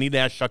Tuesday. I need to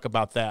ask Chuck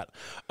about that.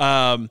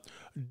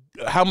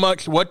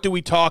 What do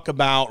we talk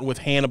about with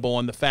Hannibal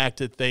and the fact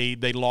that they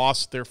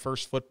lost their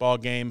first football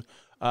game?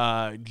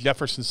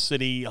 Jefferson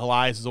City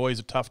Elias is always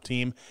a tough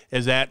team.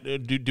 Is that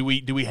do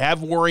we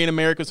have worry in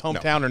America's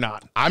hometown or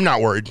not? I'm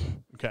not worried.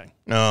 Okay.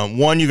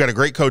 1, you got a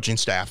great coaching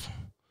staff.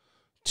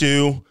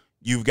 2,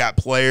 you've got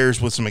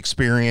players with some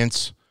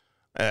experience.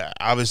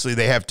 Obviously,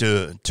 they have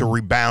to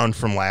rebound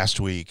from last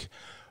week.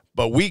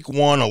 But week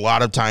 1, a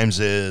lot of times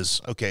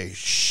is, okay,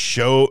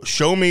 show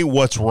me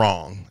what's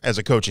wrong as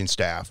a coaching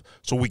staff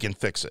so we can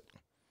fix it.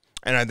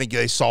 And I think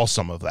they saw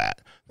some of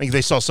that. I think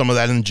they saw some of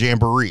that in the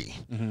Jamboree.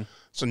 Mm-hmm.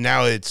 So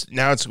now it's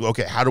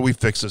okay, how do we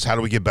fix this? How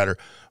do we get better?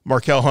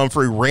 Markel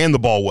Humphrey ran the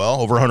ball well,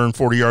 over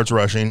 140 yards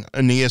rushing.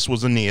 Aeneas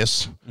was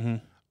Aeneas. Mm-hmm.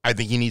 I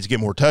think he needs to get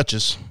more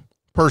touches,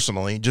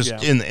 personally, just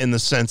in the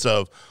sense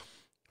of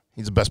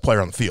he's the best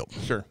player on the field.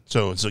 Sure.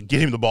 So get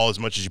him the ball as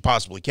much as you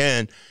possibly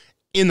can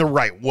in the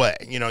right way.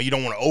 You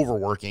don't want to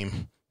overwork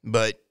him,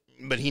 but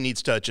he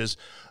needs touches.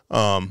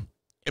 But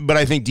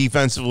I think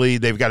defensively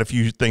they've got a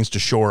few things to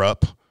shore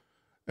up,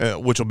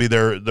 which will be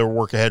their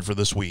work ahead for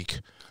this week.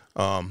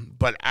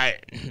 But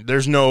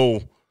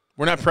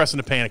we're not pressing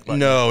the panic button.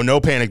 No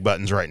panic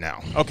buttons right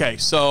now. Okay,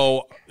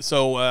 so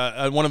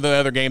one of the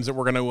other games that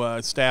we're going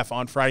to staff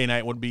on Friday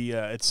night would be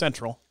at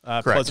Central.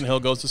 Pleasant Hill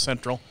goes to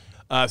Central.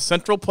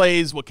 Central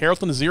plays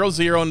Carrollton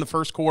 0-0 in the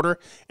first quarter,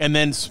 and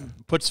then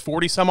puts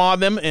 40-some on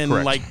them, and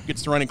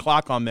gets the running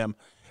clock on them.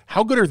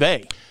 How good are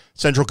they?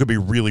 Central could be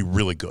really,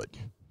 really good.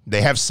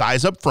 They have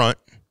size up front,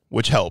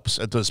 which helps,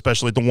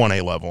 especially at the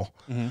 1A level.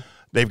 Mm-hmm.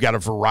 They've got a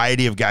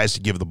variety of guys to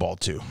give the ball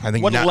to. I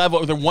think what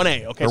level? They're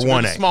 1A. Okay, so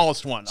they're the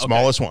smallest one. Okay.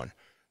 Smallest one.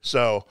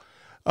 So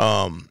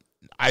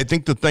I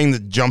think the thing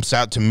that jumps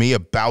out to me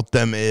about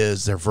them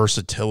is their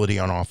versatility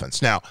on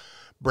offense. Now,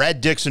 Brad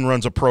Dixon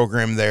runs a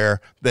program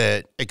there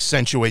that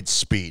accentuates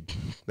speed.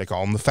 They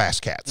call them the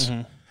Fast Cats.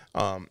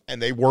 Mm-hmm.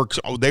 And they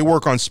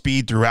work on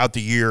speed throughout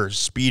the year,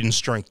 speed and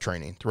strength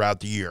training throughout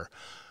the year.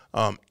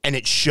 And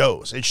it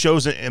shows.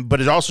 But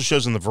it also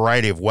shows in the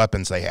variety of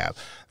weapons they have.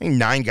 I think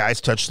 9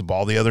 guys touched the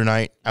ball the other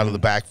night out of the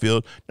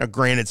backfield. Now,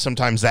 granted,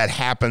 sometimes that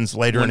happens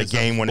later in a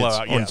game when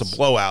it's a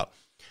blowout.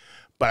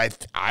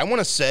 But I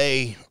want to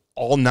say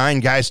all 9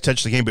 guys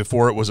touched the game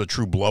before it was a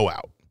true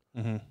blowout.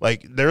 Mm-hmm.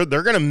 Like they're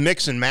going to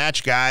mix and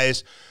match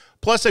guys.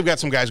 Plus, they've got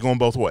some guys going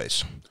both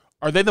ways.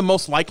 Are they the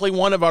most likely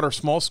one of our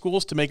small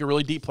schools to make a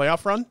really deep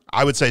playoff run?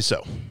 I would say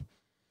so.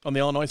 On the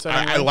Illinois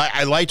side,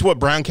 I liked what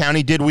Brown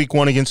County did week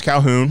 1 against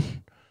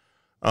Calhoun,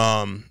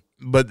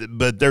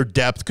 but their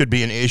depth could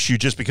be an issue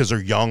just because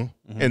they're young,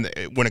 and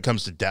when it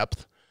comes to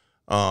depth.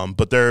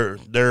 But their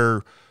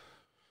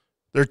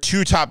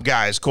 2 top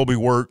guys, Colby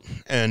Wirt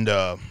and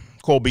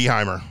Cole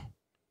Beheimer,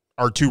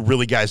 are 2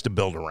 really guys to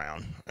build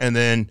around, and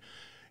then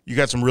you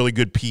got some really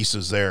good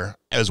pieces there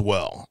as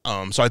well.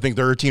 So I think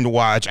they're a team to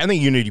watch. I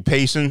think Unity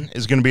Payson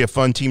is going to be a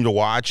fun team to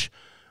watch.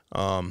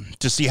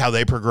 To see how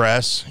they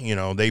progress.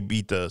 They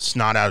beat the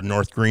snot out of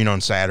North Green on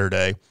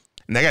Saturday,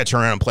 and they got to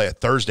turn around and play a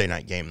Thursday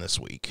night game this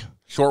week.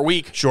 Short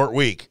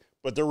week,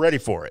 but they're ready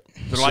for it.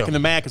 They're liking the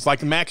MAC. It's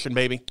like the MACtion,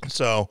 baby.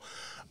 So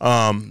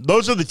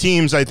those are the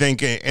teams, I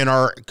think, in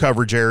our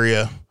coverage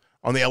area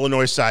on the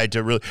Illinois side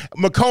to really –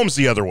 Macomb's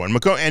the other one.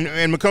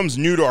 And Macomb's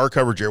new to our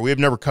coverage area. We have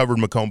never covered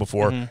Macomb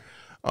before.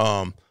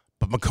 Mm-hmm.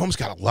 But Macomb's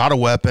got a lot of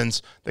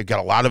weapons. They've got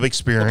a lot of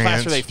experience. What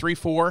class are they,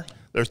 3-4?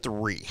 They're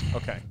 3.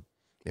 Okay.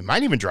 It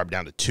might even drop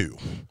down to 2.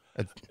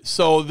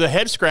 So the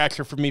head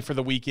scratcher for me for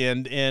the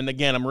weekend, and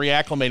again, I'm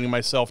reacclimating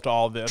myself to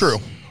all this. True.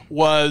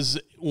 Was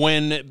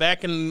when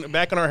back in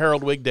our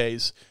Harold Wig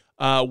days,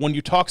 when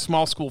you talk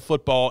small school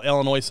football,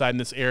 Illinois side in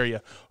this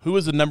area, who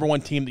is the number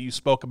 1 team that you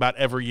spoke about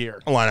every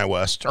year? Illini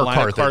West or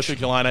Carthage,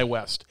 Illini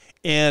West.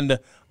 And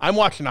I'm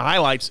watching the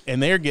highlights,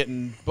 and they're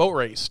getting boat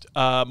raced.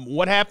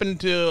 What happened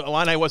to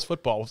Illini West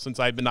football since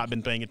I've not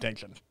been paying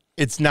attention?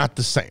 It's not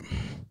the same.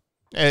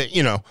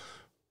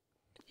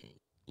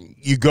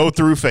 You go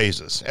through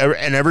phases,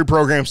 and every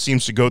program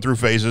seems to go through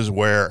phases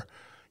where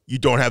you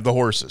don't have the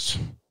horses.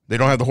 They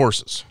don't have the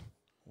horses.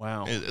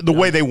 Wow. The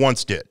way they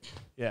once did.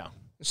 Yeah.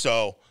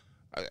 So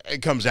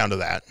it comes down to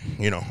that,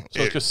 So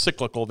it's just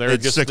cyclical. They're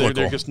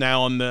just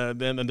now on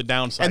the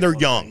downside. And they're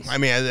young. Things. I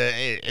mean,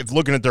 if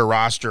looking at their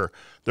roster,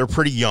 they're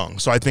pretty young.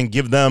 So I think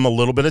give them a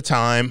little bit of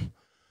time.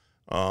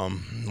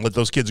 Let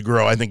those kids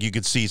grow. I think you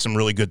could see some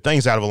really good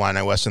things out of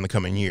Illini West in the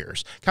coming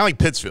years. Kind of like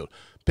Pittsfield.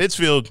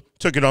 Pittsfield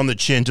took it on the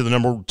chin to the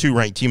number 2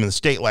 ranked team in the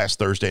state last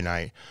Thursday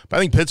night. But I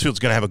think Pittsfield's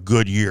going to have a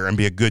good year and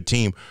be a good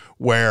team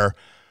where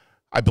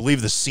I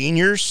believe the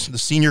senior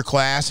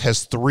class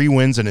has 3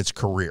 wins in its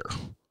career.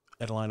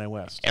 At Illini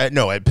West.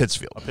 No, at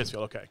Pittsfield. Oh,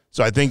 Pittsfield, okay.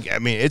 So I think, I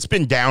mean, it's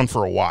been down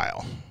for a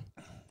while.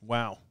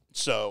 Wow.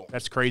 So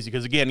that's crazy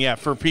because, again, yeah,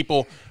 for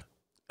people,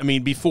 I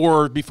mean,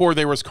 before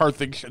there was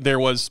Carthage, there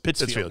was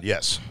Pittsfield.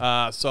 Yes.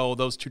 So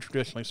those two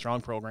traditionally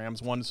strong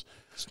programs, one's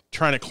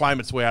trying to climb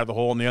its way out of the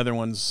hole, and the other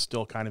one's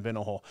still kind of in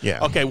a hole.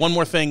 Yeah. Okay, one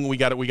more thing we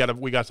got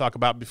to talk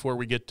about before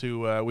we get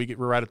to we're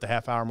right at the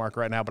half-hour mark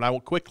right now, but I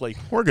will quickly.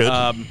 We're good.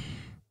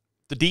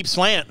 The deep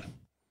slant.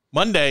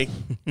 Monday,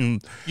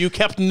 you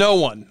kept no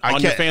one on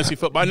your fantasy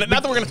football. Not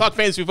that we're going to talk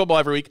fantasy football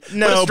every week.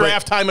 No, but it's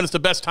draft time, and it's the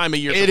best time of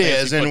year. It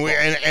is, and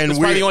it's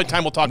probably the only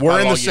time we'll talk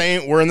about it all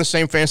year. We're in the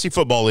same fantasy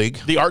football league,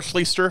 the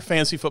Archleister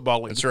Fantasy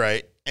Football League. That's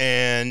right.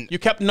 And you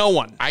kept no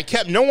one. I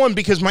kept no one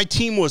because my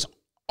team was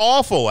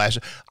awful last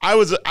year.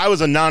 I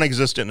was a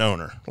non-existent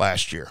owner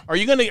last year. Are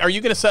you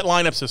gonna set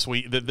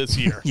lineups this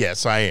year?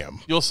 Yes, I am.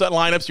 You'll set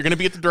lineups. You're going to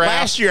be at the draft.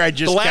 Last year,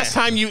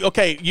 time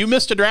you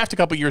missed a draft a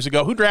couple years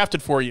ago. Who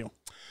drafted for you?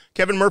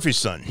 Kevin Murphy's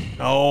son.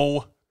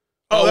 No.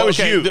 Oh, that was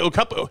you.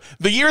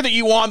 The year that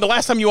you won, the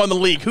last time you won the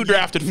league, who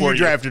drafted for you? You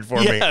drafted for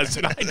me. Yes,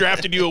 and I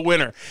drafted you a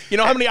winner. You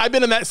know how many? I've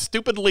been in that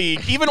stupid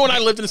league. Even when I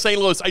lived in St.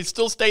 Louis, I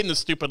still stayed in the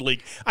stupid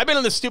league. I've been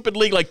in the stupid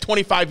league like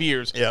 25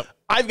 years. Yep.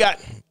 I've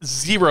got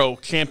 0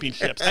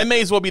 championships. I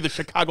may as well be the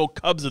Chicago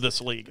Cubs of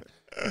this league.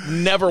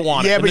 Never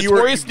won it. But the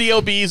notorious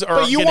DOBs are.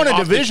 But you won a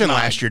division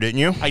last year, didn't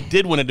you? I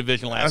did win a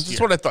division last year.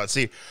 That's what I thought.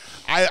 See,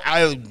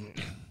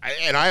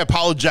 I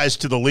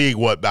apologized to the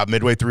league about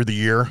midway through the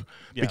year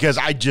because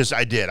I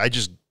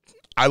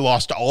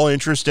lost all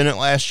interest in it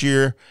last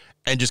year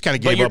and just kind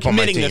of gave up on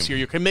my team. But you're committing this year.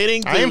 You're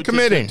committing. I am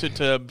committing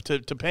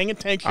to paying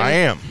attention. I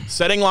am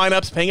setting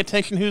lineups, paying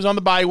attention who's on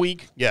the bye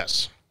week.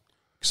 Yes.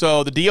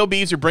 So the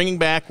DOBs are bringing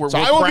back.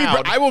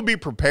 I will be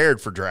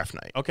prepared for draft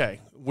night. Okay,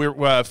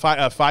 we're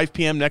 5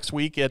 p.m. next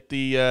week at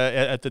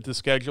the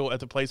schedule at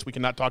the place we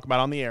cannot talk about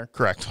on the air.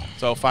 Correct.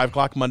 So 5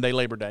 o'clock Monday,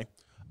 Labor Day.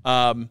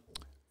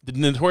 The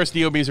notorious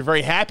DOBs are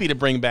very happy to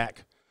bring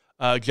back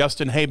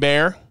Justin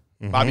Hebert,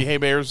 Bobby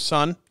Hebert's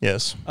son.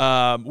 Yes.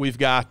 We've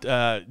got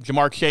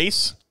Jamar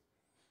Chase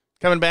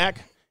coming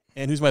back.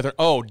 And who's my third?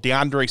 Oh,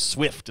 DeAndre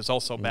Swift is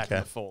also back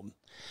in the fold.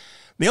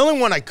 The only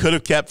one I could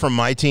have kept from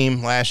my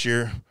team last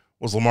year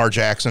was Lamar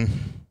Jackson.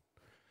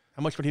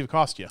 How much would he have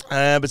cost you?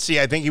 But see,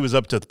 I think he was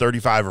up to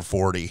 35 or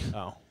 40.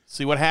 Oh.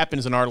 See, what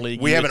happens in our league.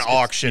 We have an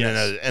auction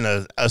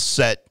and a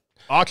set.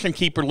 Auction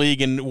keeper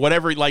league and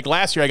whatever. Like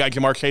last year, I got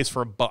Jamar Chase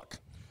for $1.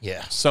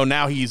 Yeah. So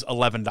now he's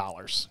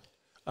 $11.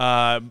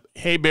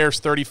 Hebert's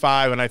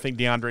 35, and I think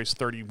DeAndre's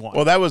 31.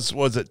 Well, that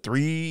was it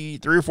 3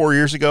 or 4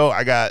 years ago?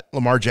 I got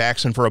Lamar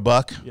Jackson for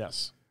 $1.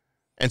 Yes.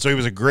 And so he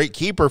was a great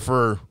keeper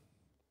for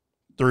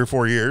 3 or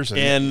 4 years.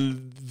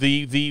 And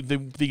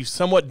the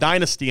somewhat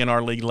dynasty in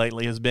our league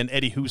lately has been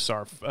Eddie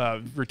Hussar,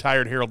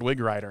 retired Harold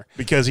Wigrider.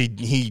 Because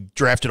he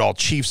drafted all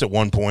Chiefs at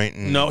one point.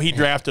 No, he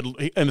drafted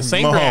in the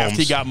same draft.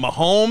 He got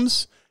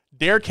Mahomes,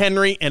 Derrick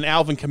Henry, and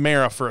Alvin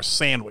Kamara for a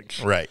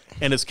sandwich. Right.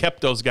 And has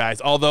kept those guys.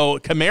 Although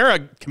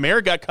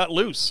Kamara got cut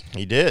loose.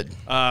 He did.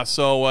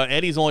 So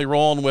Eddie's only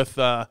rolling with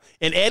and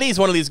Eddie's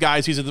one of these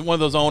guys. He's one of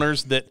those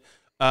owners that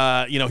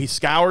he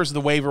scours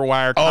the waiver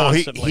wire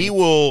constantly.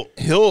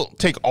 He'll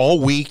take all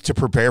week to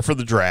prepare for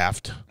the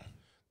draft.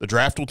 The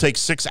draft will take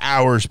 6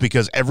 hours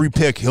because every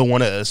pick he'll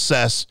want to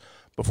assess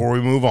before we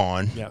move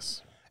on.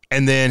 Yes.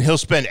 And then he'll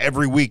spend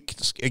every week,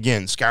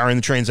 again, scouring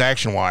the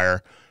transaction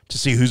wire to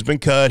see who's been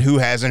cut, who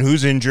hasn't,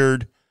 who's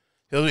injured.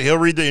 He'll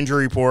read the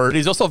injury report. But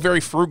he's also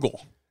very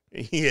frugal.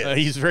 Yeah.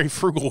 He's very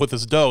frugal with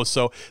his dough.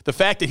 So the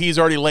fact that he's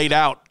already laid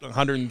out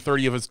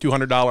 130 of his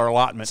 $200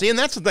 allotment. See, and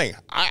that's the thing.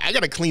 I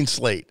got a clean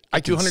slate.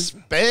 I can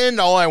spend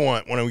all I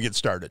want when we get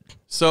started.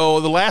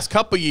 So the last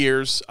couple of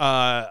years,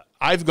 I'm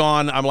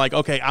like,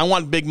 okay, I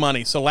want big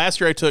money. So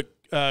last year I took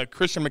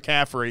Christian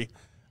McCaffrey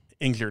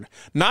injured.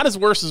 Not as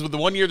worse as with the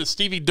 1 year that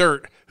Stevie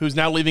Dirt, who's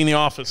now leaving the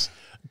office,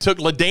 took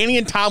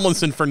LaDainian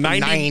Tomlinson for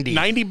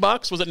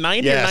 $90. Was it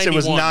 90 or 91? Yes, it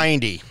was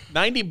 90.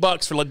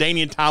 $90 for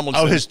LaDainian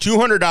Tomlinson. Oh, his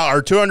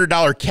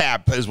 $200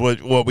 cap is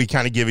what we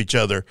kind of give each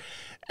other.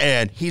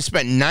 And he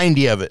spent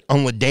 90 of it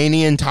on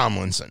LaDainian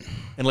Tomlinson.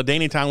 And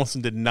LaDainian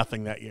Tomlinson did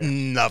nothing that year.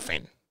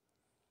 Nothing.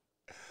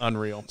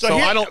 Unreal. So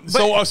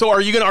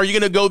are you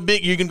gonna go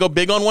big? You can go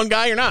big on one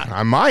guy or not?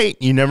 I might.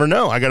 You never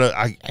know.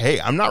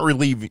 I'm not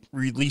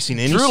releasing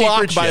any Drew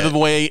secrets Lock, by yet. the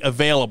way,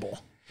 available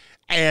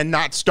and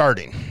not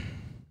starting.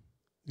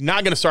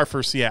 Not going to start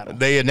for Seattle.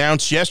 They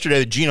announced yesterday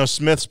that Geno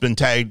Smith's been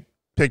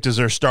picked as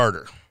their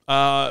starter.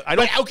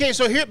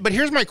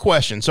 Here's my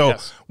question. So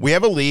we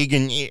have a league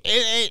and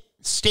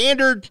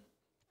standard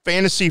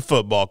fantasy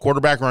football: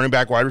 quarterback, running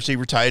back, wide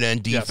receiver, tight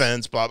end,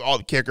 defense, blah, all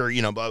the kicker,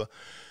 blah, blah.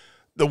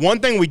 The one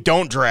thing we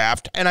don't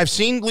draft, and I've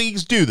seen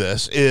leagues do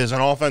this, is an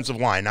offensive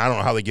line. I don't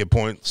know how they get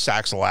points,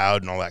 sacks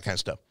allowed, and all that kind of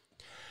stuff.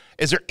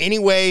 Is there any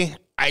way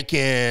I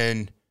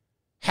can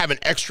have an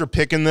extra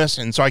pick in this,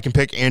 and so I can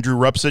pick Andrew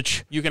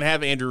Rupcich? You can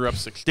have Andrew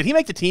Rupcich. Did he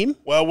make the team?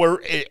 Well,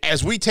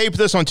 as we tape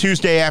this on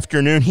Tuesday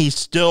afternoon, he's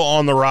still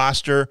on the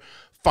roster.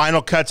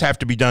 Final cuts have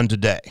to be done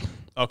today.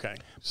 Okay.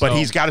 But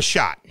he's got a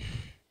shot.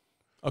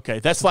 Okay,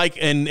 that's like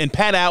in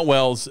Pat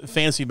Outwell's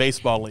fantasy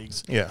baseball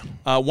leagues. Yeah.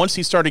 Once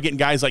he started getting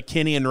guys like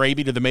Kenny and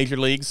Raby to the major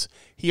leagues,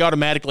 he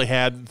automatically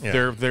had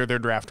their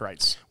draft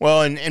rights.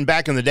 Well, and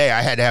back in the day,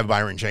 I had to have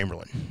Byron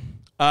Chamberlain.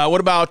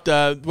 What about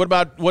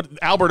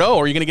Albert O?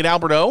 Are you going to get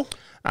Albert O?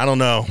 I don't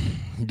know.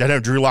 He doesn't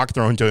have Drew Lock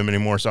throwing to him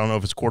anymore, so I don't know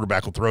if his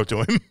quarterback will throw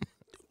to him.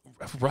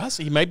 Russ,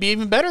 he might be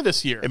even better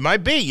this year. It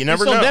might be. You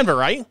never He's know. still in Denver,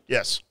 right?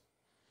 Yes.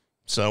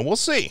 So we'll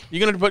see. You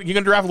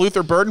gonna draft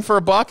Luther Burden for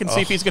 $1 and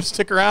see if he's gonna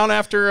stick around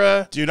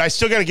after? Dude, I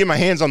still got to get my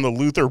hands on the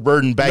Luther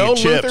Burden bag of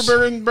chips. No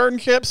Luther Burden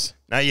chips.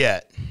 Not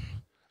yet.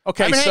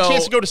 Okay, I haven't had a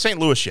chance to go to St.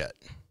 Louis yet.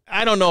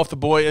 I don't know if the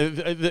boy.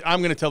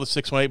 I'm going to tell the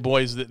 618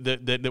 boys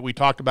that we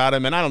talked about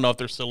him, and I don't know if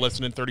they're still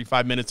listening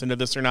 35 minutes into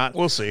this or not.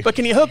 We'll see. But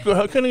can you go to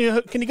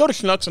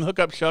Schnucks and hook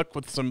up Chuck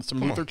with some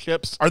Luther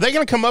chips? Are they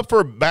going to come up for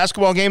a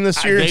basketball game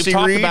this year? They've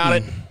talked about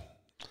it.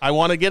 I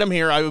want to get them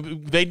here.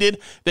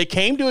 They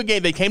came to a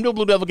game. They came to a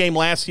Blue Devil game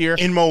last year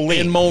in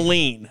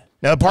Moline.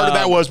 Now, part of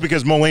that was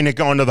because Moline had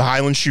gone to the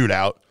Highland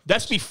Shootout.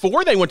 That's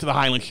before they went to the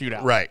Highland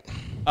Shootout, right?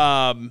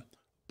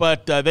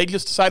 But they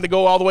just decided to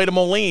go all the way to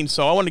Moline,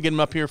 so I wanted to get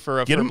them up here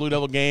for a Blue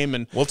Devil game,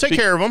 and we'll take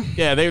care of them.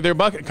 Yeah, they're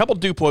a couple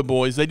DuPois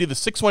boys. They do the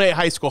 618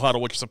 High School Huddle,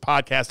 which is a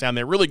podcast down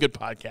there, really good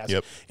podcast.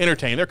 Yep,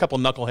 entertaining. They're a couple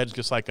knuckleheads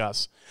just like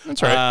us.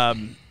 That's right.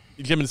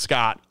 Jim and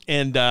Scott,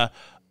 and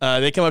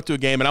they come up to a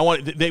game, and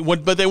when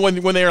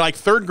they were like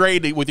third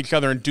grade with each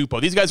other in DuPo.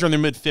 These guys are in their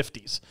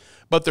mid-50s,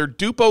 but their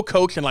DuPo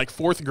coach in like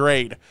fourth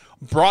grade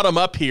brought them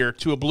up here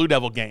to a Blue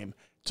Devil game,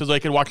 so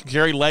they could watch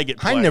Jerry Leggett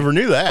play. I never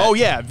knew that. Oh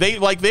yeah, they're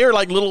like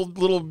little,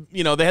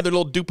 they had their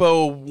little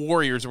DuPo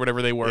warriors or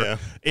whatever they were. Yeah.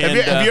 And,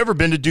 have you ever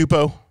been to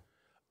DuPo?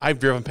 I've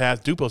driven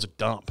past. DuPo's a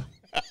dump.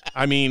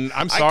 I mean,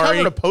 I'm sorry.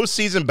 I covered a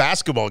postseason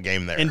basketball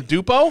game there in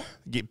DuPo.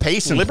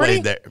 Payson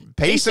played there.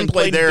 Payson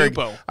played there.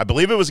 DuPo. I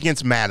believe it was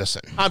against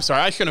Madison. I'm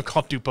sorry, I shouldn't have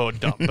called DuPo a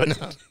dump,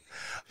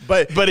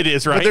 but but it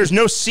is right. But there's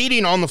no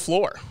seating on the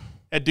floor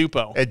at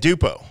DuPo. At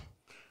DuPo.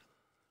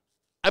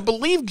 I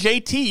believe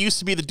JT used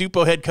to be the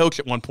DuPo head coach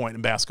at one point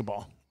in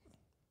basketball.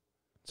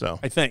 So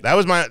I think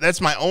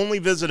that's my only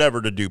visit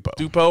ever to DuPo.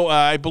 DuPo.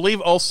 I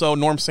believe also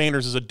Norm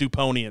Sanders is a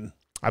DuPonian.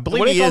 I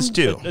believe he is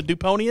too. A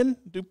DuPonian?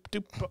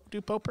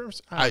 DuPo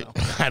person?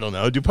 I don't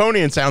know.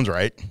 DuPonian sounds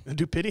right. A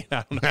Dupidian?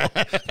 I don't know.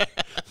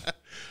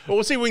 Well,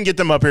 we'll see if we can get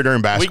them up here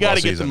during basketball season. We got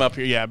to get them up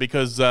here, yeah,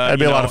 because that'd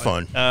be a lot of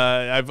fun.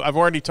 I've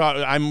already talked.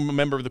 I'm a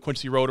member of the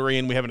Quincy Rotary,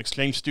 and we have an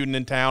exchange student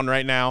in town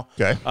right now.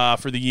 Okay.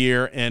 For the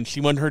year, and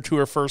she went to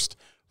her first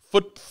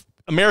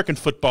American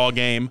football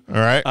game. All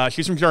right.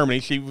 She's from Germany.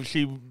 She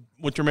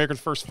went to American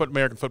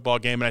football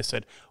game, and I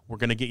said, "We're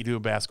going to get you to a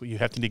basketball. You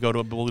have to go to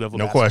a Blue Devil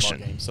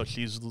basketball game." So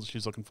she's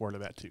looking forward to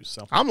that too.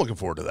 So I'm looking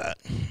forward to that.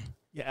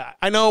 Yeah,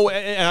 I know.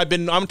 And I've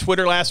been on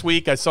Twitter last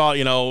week. I saw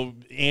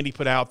Andy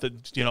put out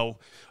that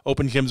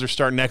open gyms are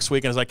starting next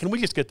week, and I was like, can we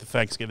just get to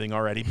Thanksgiving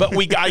already? But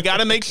I got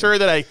to make sure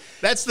that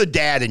that's the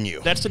dad in you.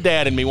 That's the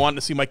dad in me wanting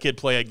to see my kid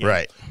play again.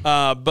 Right.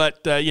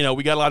 But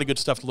we got a lot of good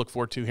stuff to look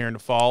forward to here in the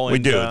fall. We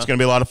do. It's going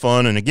to be a lot of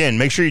fun. And again,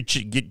 make sure you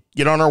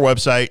get on our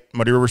website,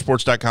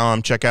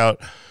 muddyriversports.com. Check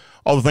out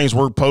all the things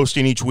we're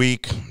posting each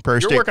week.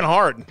 You're working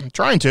hard. I'm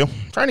trying to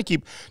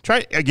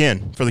try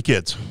again for the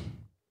kids.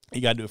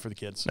 You got to do it for the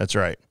kids. That's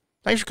right.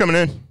 Thanks for coming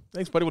in.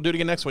 Thanks, buddy. We'll do it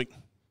again next week.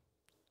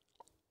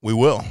 We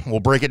will. We'll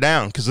break it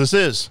down because this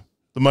is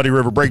the Muddy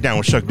River Breakdown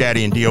with Chuck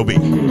Daddy and D.O.B.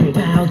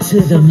 Bow to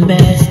the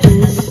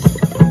masters.